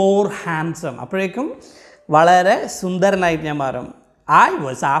me more handsome. അപ്പോഴേക്കും വളരെ സുന്ദരനായിട്ട് ഞാൻ മാറും. I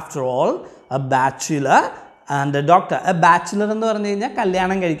was after all A bachelor and A doctor. A bachelor എന്ന് പറഞ്ഞു കഴിഞ്ഞാൽ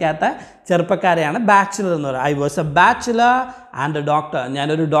കല്യാണം കഴിക്കാത്ത ചെറുപ്പക്കാരെയാണ് ബാച്ചുലർ എന്ന് പറയുന്നത്. I was A bachelor and A doctor.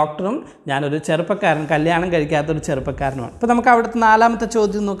 ഞാനൊരു ഡോക്ടറും ഞാനൊരു ചെറുപ്പക്കാരൻ, കല്യാണം കഴിക്കാത്തൊരു ചെറുപ്പക്കാരനുമാണ്. അപ്പോൾ നമുക്ക് അവിടുത്തെ നാലാമത്തെ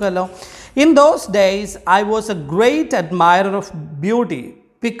ചോദ്യം നോക്കാമല്ലോ. In those days I was A great admirer of beauty.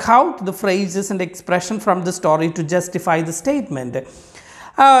 Pick out the phrases and expression from the story to justify the statement.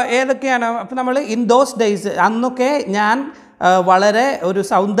 ഏതൊക്കെയാണ്? അപ്പോൾ നമ്മൾ ഇൻ ദോസ് ഡേയ്സ്, അന്നൊക്കെ ഞാൻ വളരെ ഒരു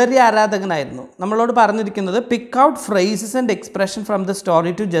സൗന്ദര്യ ആരാധകനായിരുന്നു. നമ്മളോട് പറഞ്ഞിരിക്കുന്നത് pick out phrases and expression from the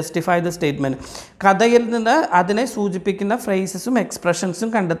story to justify the statement. കഥയിൽ നിന്ന് അതിനെ സൂചിപ്പിക്കുന്ന ഫ്രേസസും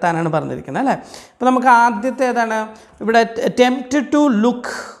എക്സ്പ്രഷൻസും കണ്ടെത്താനാണ് പറഞ്ഞിരിക്കുന്നത്, അല്ലേ? അപ്പോൾ നമുക്ക് ആദ്യത്തെ ഏതാണ്? ഇവിടെ ടെംപ്റ്റഡ് ടു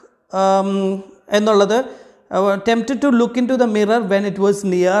ലുക്ക് എന്നുള്ളത്, tempted to look in to the mirror when it was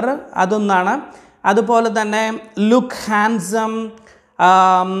near, അതൊന്നാണ്. അതുപോലെ തന്നെ look handsome,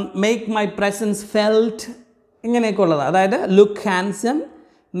 make my presence felt, ഇങ്ങനെയൊക്കെ ഉള്ളത്. അതായത് look handsome,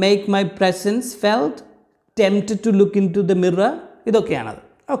 make my presence felt, tempted to look in to the mirror, ഇതൊക്കെയാണത്.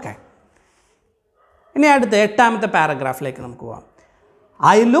 Okay, ഇനി അടുത്ത എട്ടാമത്തെ പാരഗ്രാഫിലേക്ക് നമുക്ക് പോവാം.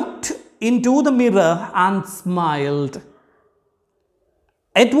 I looked in to the mirror and smiled.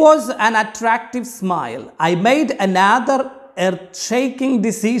 It was an attractive smile. I made another earth-shaking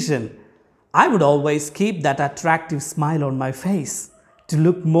decision. I would always keep that attractive smile on my face to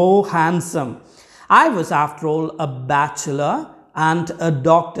look more handsome. I was, after all, a bachelor and a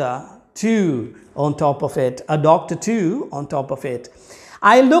doctor too on top of it. A doctor too on top of it.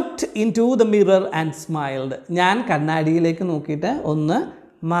 I looked into the mirror and smiled. ഞാൻ കണ്ണാടിയിലേക്ക് നോക്കിയിട്ട് ഒന്ന്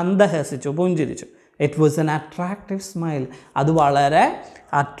മന്ദഹസിച്ചു, പുഞ്ചിരിച്ചു. It was an attractive smile. അത് വളരെ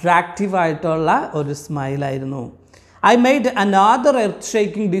അട്രാക്റ്റീവായിട്ടുള്ള ഒരു സ്മൈലായിരുന്നു. I made another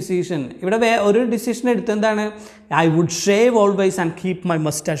earth-shaking decision. ഇവിടെ ഒരു decision എടുത്തെന്താണ്? I would shave always and keep my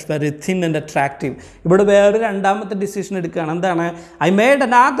mustache very thin and attractive. ഇവിടെ വേറെ രണ്ടാമത്തെ ഡിസിഷൻ എടുക്കുകയാണ്. എന്താണ്? I made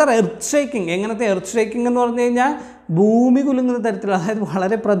another earth-shaking. എങ്ങനത്തെ earth-shaking എന്ന് പറഞ്ഞു കഴിഞ്ഞാൽ ഭൂമി കുലുങ്ങുന്ന തരത്തിലുള്ള, അതായത്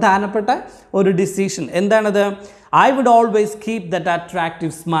വളരെ പ്രധാനപ്പെട്ട ഒരു ഡിസിഷൻ. എന്താണത്? I would always keep that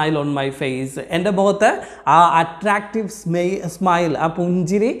attractive smile on my face. എൻ്റെ മുഖത്ത് ആ അട്രാക്റ്റീവ് സ്മൈൽ, ആ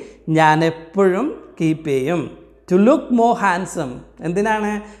പുഞ്ചിരി ഞാൻ എപ്പോഴും കീപ്പ് ചെയ്യും. To look more handsome. എന്തിനാണ്?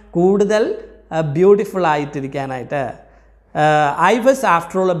 കൂടുതൽ beautiful ആയിട്ടിരിക്കാനായിട്ട്. I was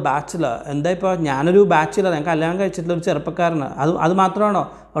after all a bachelor. എന്താ ഇപ്പോൾ ഞാനൊരു ബാച്ചിലർ, ഞാൻ കല്യാണം കഴിച്ചിട്ടുള്ള ഒരു ചെറുപ്പക്കാരന്. അത് മാത്രമാണോ?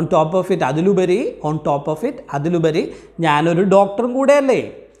 ഓൺ ടോപ്പ് ഓഫ് ഇറ്റ് അതിലുപരി ഞാനൊരു ഡോക്ടറും കൂടെയല്ലേ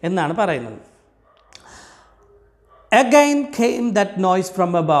എന്നാണ് പറയുന്നത്. Again came that noise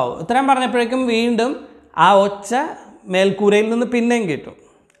from above. ഇത്രയും പറഞ്ഞപ്പോഴേക്കും വീണ്ടും ആ ഒച്ച മേൽക്കൂരയിൽ നിന്ന് പിന്നെയും കേട്ടു.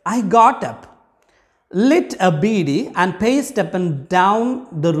 I got up, lit a beady and paced up and down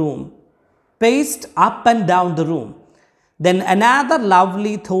the room. Then another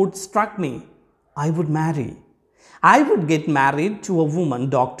lovely thought struck me. I would get married to a woman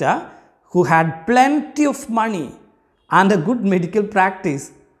doctor who had plenty of money and a good medical practice.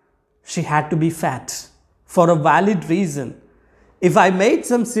 She had to be fat for a valid reason. If I made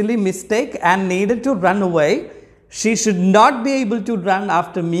some silly mistake and needed to run away, she should not be able to run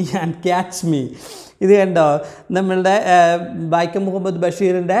after me and catch me. ഇത് കണ്ടോ, നമ്മളുടെ വൈക്കം മുഹമ്മദ്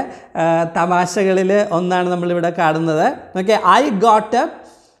ബഷീറിൻ്റെ തമാശകളിൽ ഒന്നാണ് നമ്മളിവിടെ കാണുന്നത്. Okay, I got up,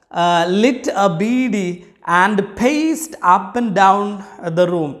 lit a beady and paced up and down the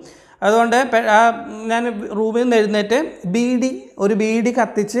room. അതുകൊണ്ട് ഞാൻ റൂമിൽ നിന്ന് എഴുന്നേറ്റ് ഒരു ബീഡി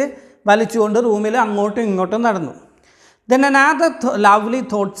കത്തിച്ച് വലിച്ചുകൊണ്ട് റൂമിൽ അങ്ങോട്ടും ഇങ്ങോട്ടും നടന്നു. Then another lovely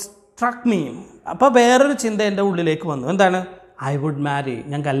thought struck me. അപ്പോൾ വേറൊരു ചിന്ത എൻ്റെ ഉള്ളിലേക്ക് വന്നു. എന്താണ്? I would marry.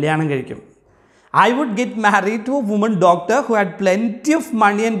 ഞാൻ കല്യാണം കഴിക്കും. I would get married to a woman doctor who had plenty of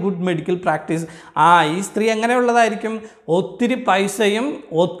money and good medical practice. ഈ സ്ത്രീ എങ്ങനെയുള്ളതായിരിക്കും? ഒത്തിരി പൈസയും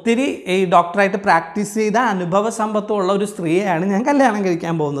ഒത്തിരി ഈ ഡോക്ടറായിട്ട് പ്രാക്ടീസ് ചെയ്ത അനുഭവ സമ്പത്തുള്ള ഒരു സ്ത്രീയെയാണ് ഞാൻ കല്യാണം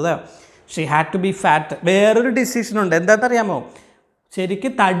കഴിക്കാൻ പോകുന്നത്. She had to be fat. വേറൊരു ഡിസിഷനുണ്ട്. എന്താണെന്നറിയാമോ?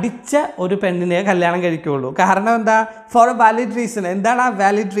 ശരിക്കും തടിച്ച ഒരു പെണ്ണിനെ കല്യാണം കഴിക്കുകയുള്ളൂ. കാരണം എന്താ? Four A valid reason. എന്താണ് ആ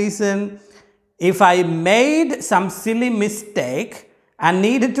valid reason? If I made some silly mistake and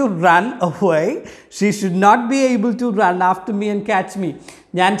needed to run away, she should not be able to run after me and catch me.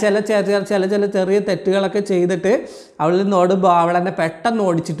 ഞാൻ ചില ചെറിയ തെറ്റുകളൊക്കെ ചെയ്തിട്ട് അവളിൽ നിന്ന് ഓടുമ്പോൾ അവളെന്നെ പെട്ടെന്ന്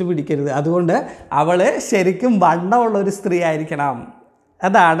ഓടിച്ചിട്ട് പിടിക്കരുത്. അതുകൊണ്ട് അവൾ ശരിക്കും വണ്ണമുള്ളൊരു സ്ത്രീ ആയിരിക്കണം.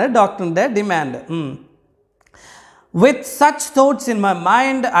 അതാണ് ഡോക്ടറിൻ്റെ demand. With such thoughts in my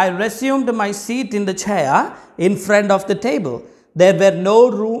mind, I resumed my seat in the chair in front of the table. There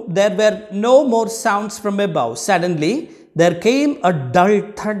were no more sounds from above. Suddenly, there came a dull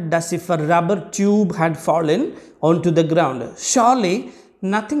thud as if a rubber tube had fallen onto the ground. Surely,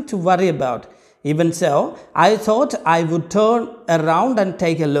 nothing to worry about. Even so, I thought I would turn around and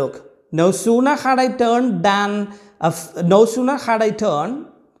take a look. No sooner had I turned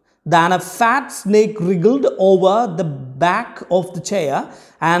than a fat snake wriggled over the back of the chair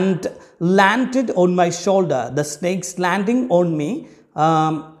and landed on my shoulder. The snake's landing on me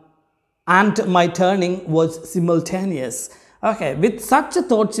and my turning was simultaneous. Okay, with such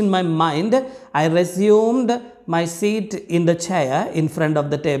thoughts in my mind, I resumed my seat in the chair in front of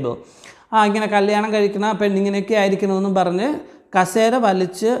the table. ഇങ്ങനെ കല്യാണം കഴിക്കുന്ന പെണ്ണിങ്ങനെയൊക്കെ ആയിരിക്കണമെന്നും പറഞ്ഞ് കസേര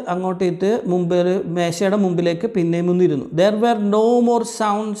വലിച്ച് അങ്ങോട്ടിട്ട് മേശയുടെ മുമ്പിലേക്ക് പിന്നെയും മുന്നിരുന്നു. There were no more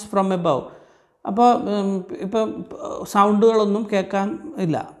sounds from above. അപ്പോൾ ഇപ്പോൾ സൗണ്ടുകളൊന്നും കേൾക്കാൻ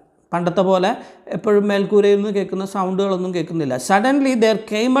ഇല്ല. പണ്ടത്തെ പോലെ എപ്പോഴും മേൽക്കൂരയിൽ നിന്ന് കേൾക്കുന്ന സൗണ്ടുകളൊന്നും കേൾക്കുന്നില്ല. Suddenly there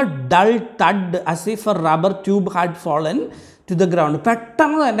came a dull thud as if a rubber tube had fallen to the ground.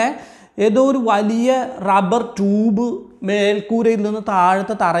 പെട്ടെന്ന് തന്നെ ഏതോ ഒരു വലിയ റബ്ബർ ട്യൂബ് മേൽക്കൂരയിൽ നിന്ന്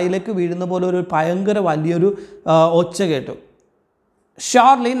താഴത്തെ തറയിലേക്ക് വീഴുന്ന പോലെ ഒരു ഭയങ്കര വലിയൊരു ഒച്ച കേട്ടു.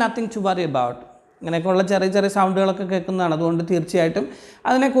 Surely nothing to worry about. ഇങ്ങനെയൊക്കെയുള്ള ചെറിയ സൗണ്ടുകളൊക്കെ കേൾക്കുന്നതാണ്. അതുകൊണ്ട് തീർച്ചയായിട്ടും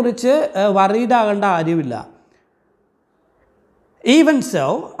അതിനെക്കുറിച്ച് വറീഡ് ആകേണ്ട കാര്യമില്ല. Even so,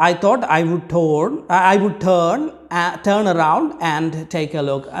 I thought I would turn around and take a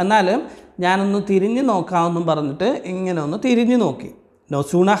look. എന്നാലും ഞാനൊന്ന് തിരിഞ്ഞു നോക്കാമെന്നും പറഞ്ഞിട്ട് ഇങ്ങനെ ഒന്ന് തിരിഞ്ഞു നോക്കി. No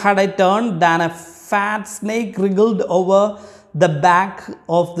sooner had I turned than a fat snake wriggled over the back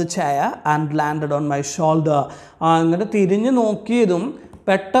of the chair and landed on my shoulder. അങ്ങനെ തിരിഞ്ഞു നോക്കിയതും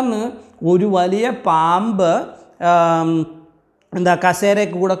പെട്ടെന്ന് ഒരു വലിയ പാമ്പ്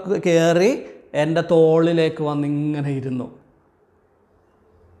കസേരയ്ക്ക് കൂടെ കയറി എൻ്റെ തോളിലേക്ക് വന്ന് ഇങ്ങനെ ഇരുന്നു.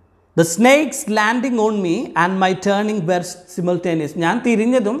 The snakes landing on me and my turning were simultaneous. ഞാൻ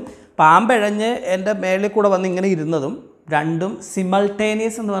തിരിഞ്ഞതും പാമ്പഴഞ്ഞ് എൻ്റെ മേളിൽ കൂടെ വന്ന് ഇങ്ങനെ ഇരുന്നതും രണ്ടും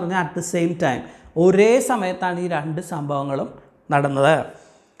സിമൾട്ടേനിയസ് എന്ന് പറഞ്ഞാൽ അറ്റ് ദ സെയിം ടൈം, ഒരേ സമയത്താണ് ഈ രണ്ട് സംഭവങ്ങളും നടന്നത്.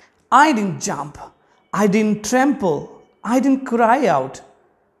 I didn't jump, I didn't tremble, I didn't cry out.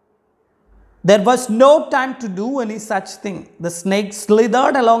 There was no time to do any such thing. The snake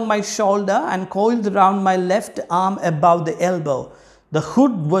slithered along my shoulder and coiled around my left arm above the elbow. The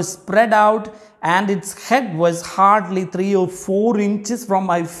hood was spread out and its head was hardly 3 or 4 inches from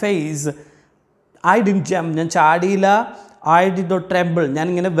my face. I didn't jump. ഞാൻ ചാടിയില്ല. I did not tremble. ഞാൻ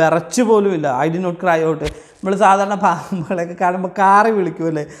ഇങ്ങനെ വിറച്ചു പോലുമില്ല. I did not cry out. നമ്മൾ സാധാരണ പാമ്പുകളൊക്കെ കാണുമ്പോൾ കാറി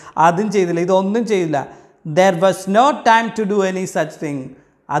വിളിക്കുമല്ലേ, അതും ചെയ്തില്ല, ഇതൊന്നും ചെയ്തില്ല. There was no time to do any such thing.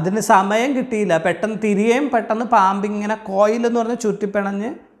 അതിന് സമയം കിട്ടിയില്ല. പെട്ടെന്ന് തിരികെയും പെട്ടെന്ന് പാമ്പിങ്ങനെ കോയിലെന്ന് പറഞ്ഞ് ചുറ്റിപ്പിണഞ്ഞ്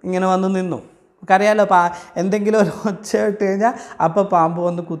ഇങ്ങനെ വന്ന് നിന്നു. നമുക്കറിയാമല്ലോ, എന്തെങ്കിലും ഒരു ഒച്ച ഇട്ട് കഴിഞ്ഞാൽ അപ്പോൾ പാമ്പ്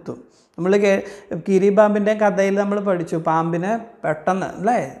വന്ന് കുത്തും. നമ്മൾ കീരിപാമ്പിൻ്റെ കഥയിൽ നമ്മൾ പഠിച്ചു, പാമ്പിന് പെട്ടെന്ന്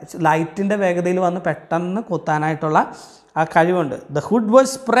അല്ലേ ലൈറ്റിൻ്റെ വേഗതയിൽ വന്ന് പെട്ടെന്ന് കുത്താനായിട്ടുള്ള ആ കഴിവുണ്ട്. The hood was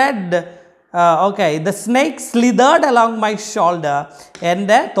spread. Okay, the snake slithered along my shoulder.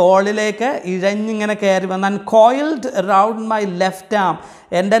 എൻ്റെ തോളിലേക്ക് ഇഴഞ്ഞിങ്ങനെ കയറി വന്ന് and coiled around my left arm.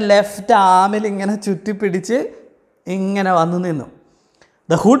 എൻ്റെ ലെഫ്റ്റ് ആമിൽ ഇങ്ങനെ ചുറ്റിപ്പിടിച്ച് ഇങ്ങനെ വന്ന് നിന്നു.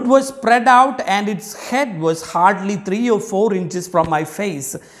 The hood was spread out and its head was hardly 3 or 4 inches from my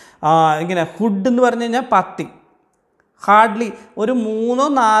face. ഇങ്ങനെ hood എന്ന് പറഞ്ഞു കഴിഞ്ഞാൽ പത്തി, ഹാർഡ്ലി ഒരു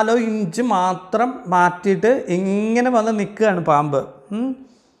 3-4 ഇഞ്ച് മാത്രം മാറ്റിയിട്ട് ഇങ്ങനെ വന്ന് നിൽക്കുകയാണ് പാമ്പ്.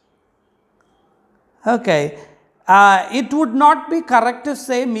 Okay, it would not be correct to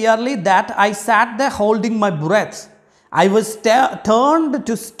say merely that I sat there holding my breath. I was turned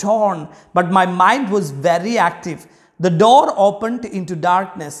to stone, but my mind was very active. The door opened into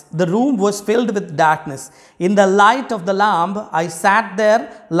darkness. The room was filled with darkness. In the light of the lamp, I sat there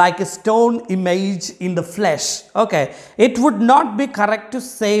like a stone image in the flesh. Okay, it would not be correct to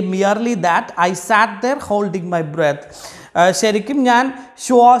say merely that I sat there holding my breath. ശരിക്കും ഞാൻ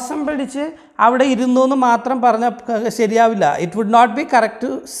ശ്വാസം പിടിച്ച് അവിടെ ഇരുന്നു എന്ന് മാത്രം പറഞ്ഞാൽ ശരിയാവില്ല. It would not be correct to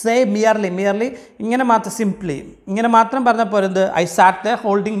say merely ഇങ്ങനെ മാത്രം സിംപ്ലി ഇങ്ങനെ മാത്രം പറഞ്ഞാൽ പോരെന്ത് I SAT there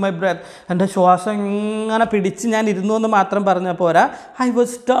holding my breath, എൻ്റെ ശ്വാസം ഇങ്ങനെ പിടിച്ച് ഞാൻ ഇരുന്നു എന്ന് മാത്രം പറഞ്ഞാൽ പോരാ. I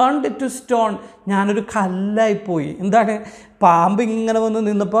was turned to stone, ഞാനൊരു കല്ലായിപ്പോയി. എന്താണ്, പാമ്പ് ഇങ്ങനെ വന്ന്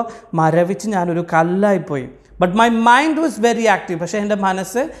നിന്നപ്പോൾ മരവിച്ച് ഞാനൊരു കല്ലായിപ്പോയി. But my mind was very active. പക്ഷേ എൻ്റെ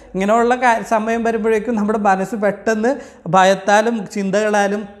മനസ്സ് ഇങ്ങനെയുള്ള സമയം വരുമ്പോഴേക്കും നമ്മുടെ മനസ്സ് പെട്ടെന്ന് ഭയത്താലും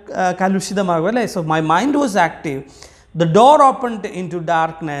ചിന്തകളാലും കലുഷിതമാകും അല്ലേ. So my mind was active. The door opened in to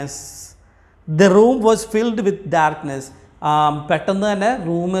darkness. The room was filled with darkness. പെട്ടെന്ന് തന്നെ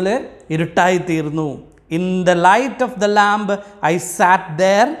റൂമിൽ ഇരുട്ടായിത്തീർന്നു. In the light of the lamp, I sat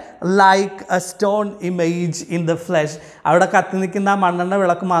there like a stone image in the flesh. അവിടെ കത്തി നിൽക്കുന്ന ആ മണ്ണെണ്ണ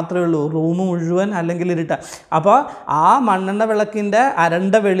വിളക്ക് മാത്രമേ ഉള്ളൂ, റൂം മുഴുവൻ അല്ലെങ്കിൽ ഇരുട്ട. അപ്പോൾ ആ മണ്ണെണ്ണ വിളക്കിൻ്റെ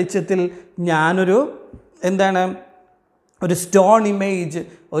അരണ്ട വെളിച്ചത്തിൽ ഞാനൊരു ഒരു സ്റ്റോൺ ഇമേജ്,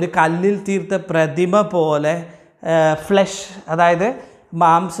 ഒരു കല്ലിൽ തീർത്ത പ്രതിമ പോലെ, ഫ്ലഷ് അതായത്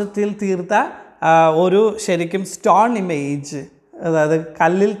മാംസത്തിൽ തീർത്ത ഒരു ശരിക്കും സ്റ്റോൺ ഇമേജ്, അതായത്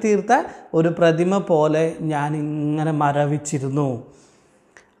കല്ലിൽ തീർത്ത ഒരു പ്രതിമ പോലെ ഞാൻ ഇങ്ങനെ മരവിച്ചിരുന്നു.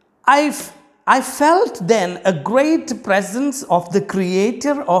 I felt then a great presence of the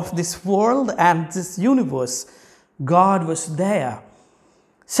creator of this world and this universe. God was there.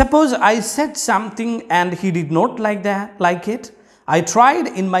 Suppose I said something and he did not like it. I tried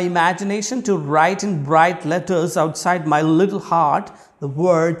in my imagination to write in bright letters outside my little heart the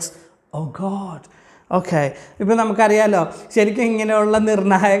words, "Oh God." Okay, ഇപ്പോൾ നമുക്കറിയാമല്ലോ, ശരിക്കും ഇങ്ങനെയുള്ള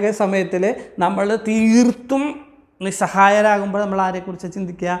നിർണായക സമയത്തിൽ നമ്മൾ തീർത്തും നിസ്സഹായരാകുമ്പോൾ നമ്മൾ ആരെക്കുറിച്ച്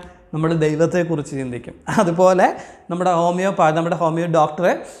ചിന്തിക്കുക? നമ്മൾ ദൈവത്തെക്കുറിച്ച് ചിന്തിക്കും. അതുപോലെ നമ്മുടെ ഹോമിയോ ഡോക്ടർ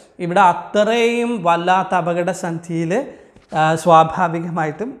ഇവിടെ അത്രയും വല്ലാത്ത അപകടസന്ധിയിൽ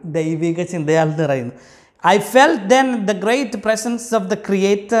സ്വാഭാവികമായിട്ടും ദൈവിക ചിന്തയാൽ നിറയുന്നു. I felt then the great presence of the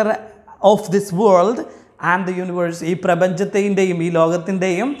creator of this world and the universe. ഈ പ്രപഞ്ചത്തിൻ്റെയും ഈ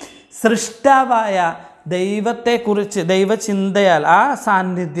ലോകത്തിൻ്റെയും സൃഷ്ടാവായ ദൈവത്തെക്കുറിച്ച് ദൈവചിന്തയാൽ ആ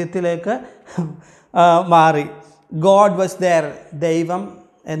സാന്നിധ്യത്തിലേക്ക് മാറി. ഗോഡ് വാസ് ദെയർ, ദൈവം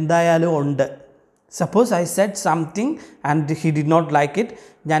എന്തായാലും ഉണ്ട്. Suppose I said something and he did not like it.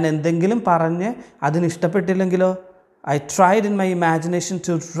 ഞാൻ എന്തെങ്കിലും പറഞ്ഞ് അതിന് ഇഷ്ടപ്പെട്ടില്ലെങ്കിലോ? I tried in my imagination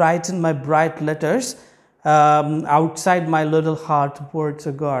to right in my bright letters outside my little heart words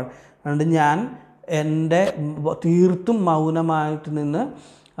of God. അതുകൊണ്ട് ഞാൻ എൻ്റെ തീർത്തും മൗനമായിട്ട് നിന്ന്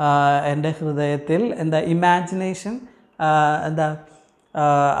എൻ്റെ ഹൃദയത്തിൽ ഇമാജിനേഷൻ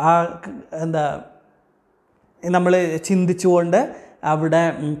നമ്മൾ ചിന്തിച്ചുകൊണ്ട് അവിടെ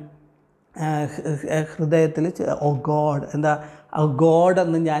ഹൃദയത്തിൽ ഓ ഗോഡ് ഗോഡ്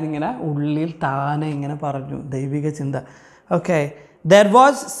എന്ന് ഞാനിങ്ങനെ ഉള്ളിൽ താനെ ഇങ്ങനെ പറഞ്ഞു, ദൈവിക ചിന്ത. Okay, There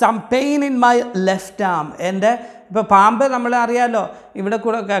was some pain in my left arm. എൻ്റെ ഇപ്പോൾ പാമ്പ് നമ്മൾ അറിയാമല്ലോ, ഇവിടെ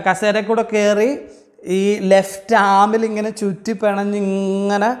കൂടെ കസേര കൂടെ കയറി ഈ ലെഫ്റ്റ് ആമിൽ ഇങ്ങനെ ചുറ്റി പിണഞ്ഞ്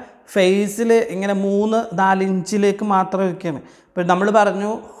ഇങ്ങനെ ഫേസിൽ ഇങ്ങനെ 3-4 ഇഞ്ചിലേക്ക് മാത്രം വയ്ക്കുകയാണ്. ഇപ്പോൾ നമ്മൾ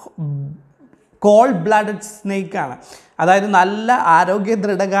പറഞ്ഞു കോൾഡ് ബ്ലഡഡ് സ്നേക്കാണ്, അതായത് നല്ല ആരോഗ്യ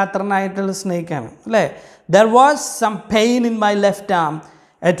ദൃഢഗാത്രനായിട്ടുള്ള സ്നേക്കാണ് അല്ലേ. There was some pain in my left arm.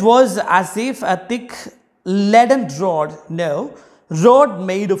 It was as if a thick leaden rod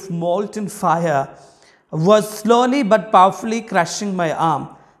made of molten fire was slowly but powerfully crushing my arm.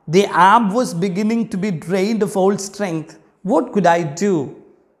 The arm was beginning to be drained of all strength. What could I do?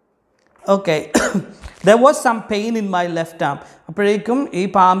 Okay. There was some pain in my left arm. അപ്പോഴേക്കും ഈ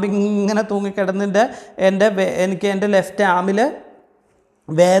പാമ്പ് ഇങ്ങനെ തൂങ്ങിക്കിടന്നിട്ട് എനിക്ക് എൻ്റെ left ആമിൽ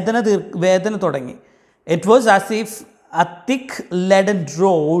വേദന തുടങ്ങി. It was as if a thick leaden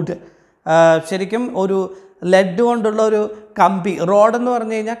rod, ശരിക്കും ഒരു ലെഡ് കൊണ്ടുള്ള ഒരു കമ്പി, റോഡെന്ന്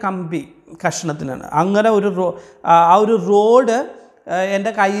പറഞ്ഞു കഴിഞ്ഞാൽ കമ്പി കഷ്ണത്തിനാണ്, അങ്ങനെ ആ ഒരു റോഡ്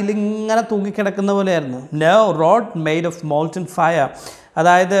എൻ്റെ കയ്യിൽ ഇങ്ങനെ തൂങ്ങിക്കിടക്കുന്ന പോലെയായിരുന്നു. No road made of molten fire,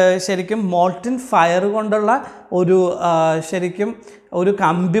 അതായത് ശരിക്കും മോൾട്ടൻ ഫയർ കൊണ്ടുള്ള ശരിക്കും ഒരു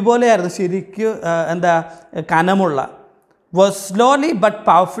കമ്പി പോലെയായിരുന്നു, ശരിക്കും എന്താ കനമുള്ള. was slowly but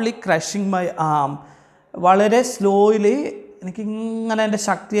powerfully crushing my arm. വളരെ സ്ലോയിലി എനിക്കിങ്ങനെ എൻ്റെ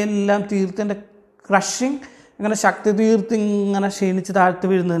ശക്തിയെല്ലാം തീർത്ത്, എൻ്റെ ക്രഷിങ് ഇങ്ങനെ ശക്തി തീർത്ത് ഇങ്ങനെ ക്ഷീണിച്ച് താഴ്ത്ത്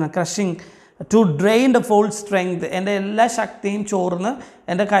വീഴുന്നതിന് crushing. To drain the full strength, എൻ്റെ എല്ലാ ശക്തിയും ചോർന്ന്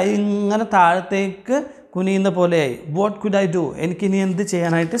എൻ്റെ കൈ ഇങ്ങനെ താഴത്തേക്ക് കുനിയുന്ന പോലെയായി. വാട്ട് കുഡ് ഐ ഡു, എനിക്കിനി എന്ത്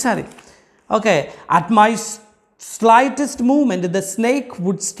ചെയ്യാനായിട്ട് സാധിക്കും? Okay. At my slightest movement the snake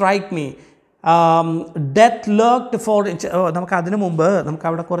would strike me. Death ലർക്ക്ഡ് for it. നമുക്ക് അതിനു മുമ്പ് നമുക്ക്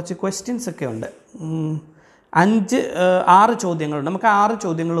അവിടെ കുറച്ച് ക്വസ്റ്റ്യൻസ് ഒക്കെ ഉണ്ട്. 6 ചോദ്യങ്ങളുണ്ട്. നമുക്ക് 6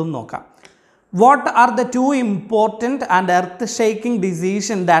 ചോദ്യങ്ങളൊന്ന് നോക്കാം. What are the 2 important and earth-shaking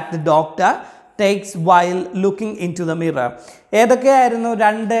decisions that the doctor takes while looking into the mirror? ഏതൊക്കെയായിരുന്നു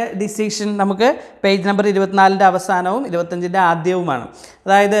 2 decision? നമുക്ക് പേജ് നമ്പർ 24 അവസാനവും 25 ആദ്യവുമാണ്.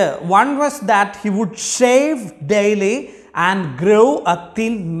 അതായത് one was that he would shave daily and grow a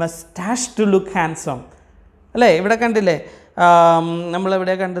thin moustache to look handsome. അല്ലേ, ഇവിടെ കണ്ടില്ലേ,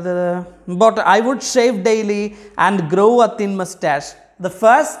 നമ്മളെവിടെ കണ്ടത്? But I would shave daily and grow a thin moustache. The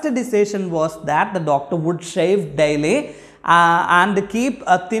first decision was that the doctor would shave daily and keep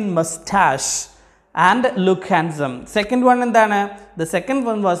a thin moustache and look handsome. Second one എന്താണ്? The second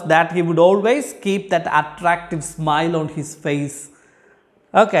one was that he would always keep that attractive smile on his face.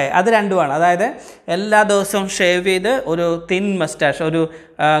 Okay, അത് രണ്ടുമാണ്. അതായത് എല്ലാ ദിവസവും shave ചെയ്ത് ഒരു thin മസ്റ്റാഷ്, ഒരു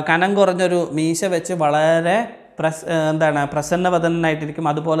കനം കുറഞ്ഞൊരു മീശ വെച്ച് വളരെ പ്രസന്നവദനായിട്ടിരിക്കും.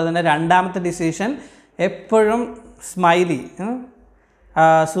 അതുപോലെ തന്നെ രണ്ടാമത്തെ ഡിസിഷൻ എപ്പോഴും സ്മൈലി,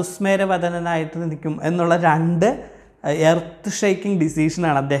 സുസ്മേരവദനായിട്ട് നിൽക്കും എന്നുള്ള 2 എർത്ത് ഷേക്കിംഗ്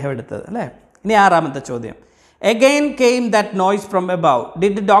ഡിസിഷനാണ് അദ്ദേഹം എടുത്തത് അല്ലേ. ഇനി 6ാമത്തെ ചോദ്യം. Again came that noise from above.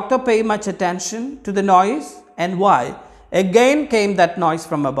 Did the doctor pay much attention to the noise and why? Again came that noise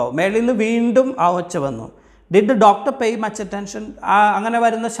from above. മേളിൽ നിന്ന് വീണ്ടും ആ ഒച്ച വന്നു. Did the doctor pay much attention? അങ്ങനെ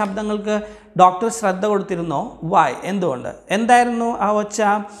വരുന്ന ശബ്ദങ്ങൾക്ക് ഡോക്ടർ ശ്രദ്ധ കൊടുത്തിരുന്നോ? Why? എന്തുകൊണ്ട്? എന്തായിരുന്നു ആ ഒച്ച?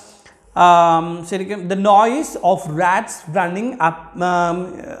 ശരിക്കും the noise of rats running up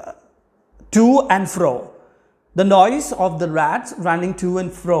to and fro. The noise of the rats running to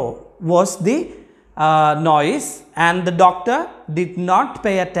and fro was the noise, and the doctor did not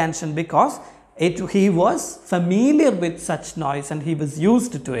pay attention because he was familiar with such noise and he was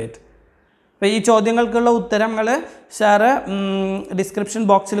used to it. അപ്പോൾ ഈ ചോദ്യങ്ങൾക്കുള്ള ഉത്തരങ്ങൾ sir description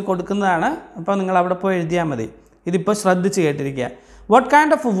ബോക്സിൽ കൊടുക്കുന്നതാണ്. അപ്പോൾ നിങ്ങൾ അവിടെ പോയി എഴുതിയാൽ മതി. ഇതിപ്പോൾ ശ്രദ്ധിച്ച് കേട്ടിരിക്കുക. What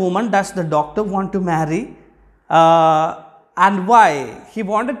kind of a woman does the doctor want to marry and why? He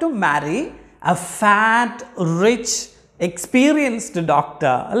wanted to marry a fat, rich, experienced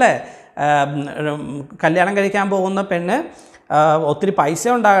doctor. അല്ലേ, കല്യാണം കഴിക്കാൻ പോകുന്ന പെണ്ണ് ഒത്തിരി പൈസ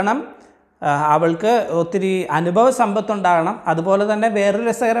ഉണ്ടാകണം, അവൾക്ക് ഒത്തിരി അനുഭവ സമ്പത്തുണ്ടാകണം. അതുപോലെ തന്നെ വേറൊരു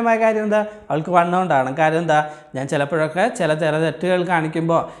രസകരമായ കാര്യം എന്താ, അവൾക്ക് വണ്ണം ഉണ്ടാകണം. കാര്യം എന്താ, ഞാൻ ചിലപ്പോഴൊക്കെ ചില തെറ്റുകൾ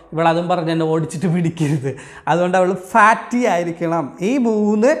കാണിക്കുമ്പോൾ ഇവളതും പറഞ്ഞ് എന്നെ ഓടിച്ചിട്ട് പിടിക്കരുത്, അതുകൊണ്ട് അവൾ ഫാറ്റി ആയിരിക്കണം. ഈ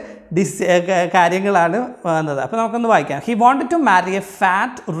 3 കാര്യങ്ങളാണ് വന്നത്. അപ്പോൾ നമുക്കൊന്ന് വായിക്കാം. He wanted to marry a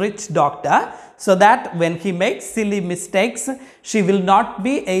fat, rich doctor so that when he makes silly mistakes, she will not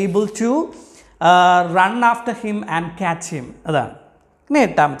be able to run after him and catch him. അതാണ്. ഇനി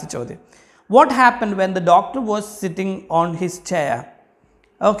 8ാമത്തെ ചോദ്യം. What happened when the doctor was sitting on his chair?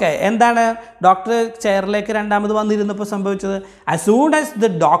 Okay, എന്താണ് doctor ചെയറിലേക്ക് 2ാമത് വന്നിരുന്നപ്പോൾ സംഭവിച്ചത്? As soon as the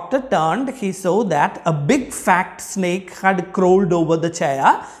doctor turned, he saw that a big fat snake had crawled over the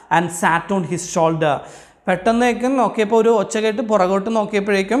chair and sat on his shoulder. പെട്ടെന്നേക്കും നോക്കിയപ്പോൾ ഒരു ഒച്ച കേട്ട് പുറകോട്ട്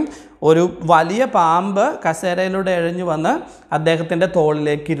നോക്കിയപ്പോഴേക്കും ഒരു വലിയ പാമ്പ് കസേരയിലൂടെ എഴഞ്ഞു വന്ന് അദ്ദേഹത്തിൻ്റെ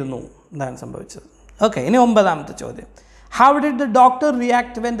തോളിലേക്ക് ഇരുന്നു. ഇതാണ് സംഭവിച്ചത്. ഓക്കെ, ഇനി 9ാമത്തെ ചോദ്യം. How did the doctor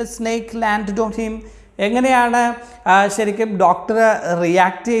react when the snake landed on him? എങ്ങനെയാണ് ശരിക്കും ഡോക്ടർ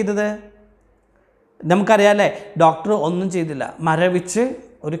റിയാക്ട് ചെയ്തത്? നമുക്കറിയാം അല്ലേ, ഡോക്ടർ ഒന്നും ചെയ്തില്ല, മരവിച്ച്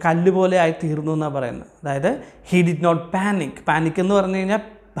ഒരു കല്ല് പോലെ ആയി തീർന്നു എന്നാണ് പറയുന്നത്. അതായത് he did not panic. Panic എന്ന് പറഞ്ഞു കഴിഞ്ഞാൽ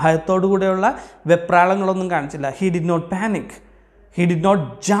ഭയത്തോടു കൂടെയുള്ള വെപ്രാളങ്ങളൊന്നും കാണിച്ചില്ല. He did not panic, he did not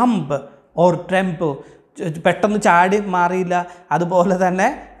jump or ട്രെംബിൾ. പെട്ടെന്ന് ചാടി മാറിയില്ല, അതുപോലെ തന്നെ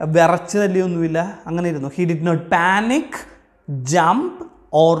വിറച്ച് തല്ലിയൊന്നുമില്ല, അങ്ങനെ ഇരുന്നു. He did not panic, jump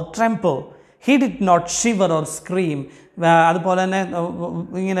or ട്രെംബിൾ. He did not shiver or scream. അതുപോലെ തന്നെ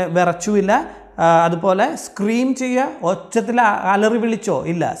ഇങ്ങനെ വിറച്ചുമില്ല, അതുപോലെ സ്ക്രീം ചെയ്യുക, ഒച്ചത്തിൽ അലറി വിളിച്ചോ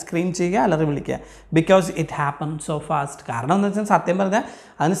ഇല്ല, സ്ക്രീം ചെയ്യുക, അലറി വിളിക്കുക. Because it happen so fast. കാരണം എന്ന് വെച്ചാൽ സത്യം പറഞ്ഞാൽ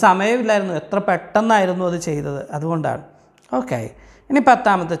അതിന് സമയമില്ലായിരുന്നു, എത്ര പെട്ടെന്നായിരുന്നു അത് ചെയ്തത്, അതുകൊണ്ടാണ്. ഓക്കെ, ഇനി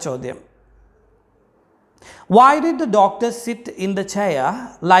 10ാമത്തെ ചോദ്യം. Why did the doctor sit in the chair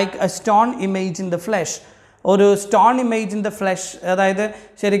like a stone image in the flesh? ഒരു stone image in the flush, അതായത്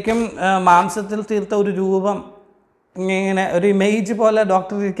ശരിക്കും മാംസത്തിൽ തീർത്ത ഒരു രൂപം, ഇങ്ങനെ ഒരു ഇമേജ് പോലെ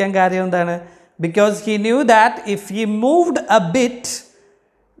ഡോക്ടർ ഇരിക്കാൻ കാര്യം എന്താണ്? Because he knew that if he moved a bit,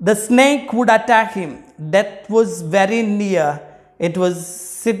 the snake would attack him. Death was very near. It was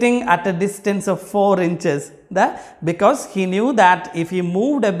sitting at a distance of 4 inches. Because he knew that if he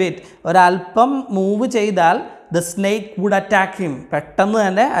moved a bit, ഒരൽപ്പം move ചെയ്താൽ the snake would attack him. പെട്ടെന്ന്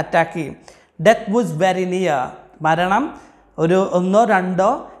തന്നെ attack ചെയ്യും. Death was very near. മരണം ഒരു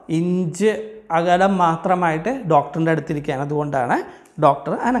 1-2 inch അകലം മാത്രമായിട്ട് ഡോക്ടറിൻ്റെ അടുത്തിരിക്കുകയാണ്. അതുകൊണ്ടാണ്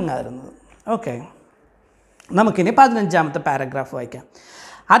ഡോക്ടർ അനങ്ങാതിരുന്നത്. ഓക്കെ, നമുക്കിനി 15ാമത്തെ പാരഗ്രാഫ് വായിക്കാം.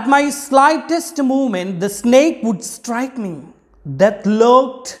 At my slightest movement, the snake would strike me. Death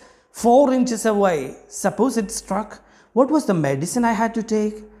lurked 4 inches away. Suppose it struck, what was the medicine I had to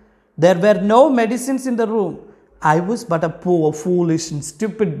take? There were no medicines in the room. I was but a poor, foolish and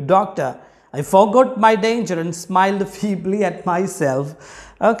stupid doctor. I forgot my danger and smiled feebly at myself.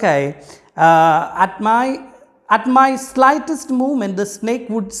 Okay, at my slightest movement, the snake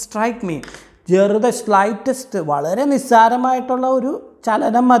would strike me. ചെറുത് slightest, വളരെ നിസ്സാരമായിട്ടുള്ള ഒരു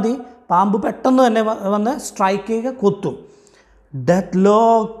ചലനം മതി, പാമ്പ് പെട്ടെന്ന് തന്നെ വന്ന് strike ചെയ്യുക, കൊത്തും. Death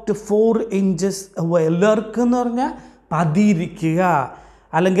locked 4 inches away. ലെർക്ക് എന്ന് പറഞ്ഞാൽ പതിയിരിക്കുക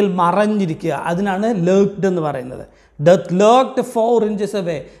അല്ലെങ്കിൽ മറഞ്ഞിരിക്കുക, അതിനാണ് ലേക്ക്ഡ് എന്ന് പറയുന്നത്. Death locked 4 inches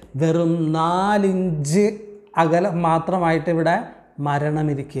away. വെറും 4 ഇഞ്ച് അകലം മാത്രമായിട്ട് ഇവിടെ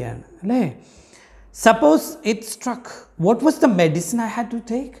മരണമിരിക്കുകയാണ് അല്ലേ. Suppose it സ്ട്രക്ക്, what was the medicine I had to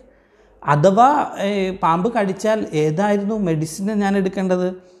take? അഥവാ പാമ്പ് കടിച്ചാൽ ഏതായിരുന്നു മെഡിസിൻ ഞാൻ എടുക്കേണ്ടത്?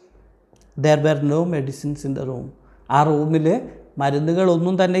 There were no medicines in the room. ആ റൂമിൽ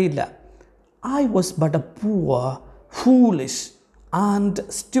മരുന്നുകളൊന്നും തന്നെ ഇല്ല. I was but A poor, foolish and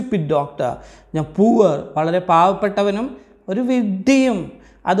stupid doctor. ഞാൻ പൂവർ, വളരെ പാവപ്പെട്ടവനും ഒരു വിഡ്ഢിയും,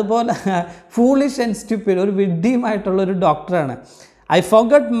 അതുപോലെ ഫൂളിഷ് ആൻഡ് സ്റ്റുപ്പിഡ്, ഒരു വിഡ്ഢിയുമായിട്ടുള്ളൊരു ഡോക്ടറാണ്. I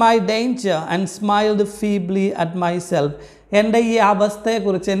forget my danger and smiled feebly at my self. എൻ്റെ ഈ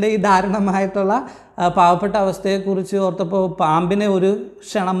അവസ്ഥയെക്കുറിച്ച്, എൻ്റെ ഈ ദാരുണമായിട്ടുള്ള പാവപ്പെട്ട അവസ്ഥയെക്കുറിച്ച് ഓർത്തപ്പോൾ പാമ്പിനെ ഒരു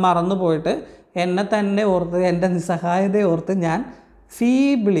ക്ഷണം മറന്നു പോയിട്ട് എന്നെ തന്നെ ഓർത്ത്, എൻ്റെ നിസ്സഹായതയെ ഓർത്ത് ഞാൻ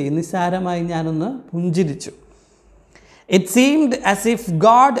ഫീബ്ലി, നിസ്സാരമായി ഞാനൊന്ന് പുഞ്ചിരിച്ചു. It seemed as if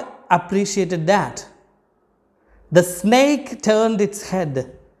God appreciated that. The snake turned its head.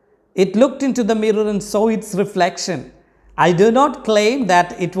 It looked into the mirror and saw its reflection. I do not claim that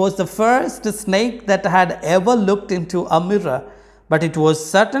it was the first snake that had ever looked into a mirror, but it was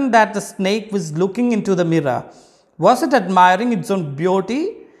certain that the snake was looking into the mirror. Was it admiring its own beauty?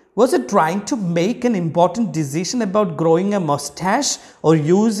 Was it trying to make an important decision about growing a moustache or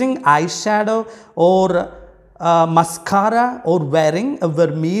using eyeshadow or mascara or wearing a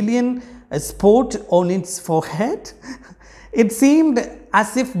vermilion spot on its forehead? It seemed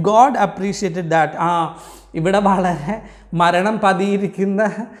as if God appreciated that. ഇവിടെ വളരെ മരണം പതിയിരിക്കുന്ന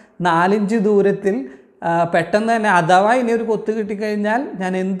 4 inch ദൂരത്തിൽ പെട്ടെന്ന് തന്നെ അഥവാ ഇനി ഒരു കൊത്ത് കിട്ടിക്കഴിഞ്ഞാൽ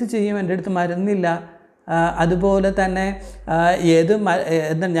ഞാൻ എന്ത് ചെയ്യും? എൻ്റെ അടുത്ത് മരുന്നില്ല. അതുപോലെ തന്നെ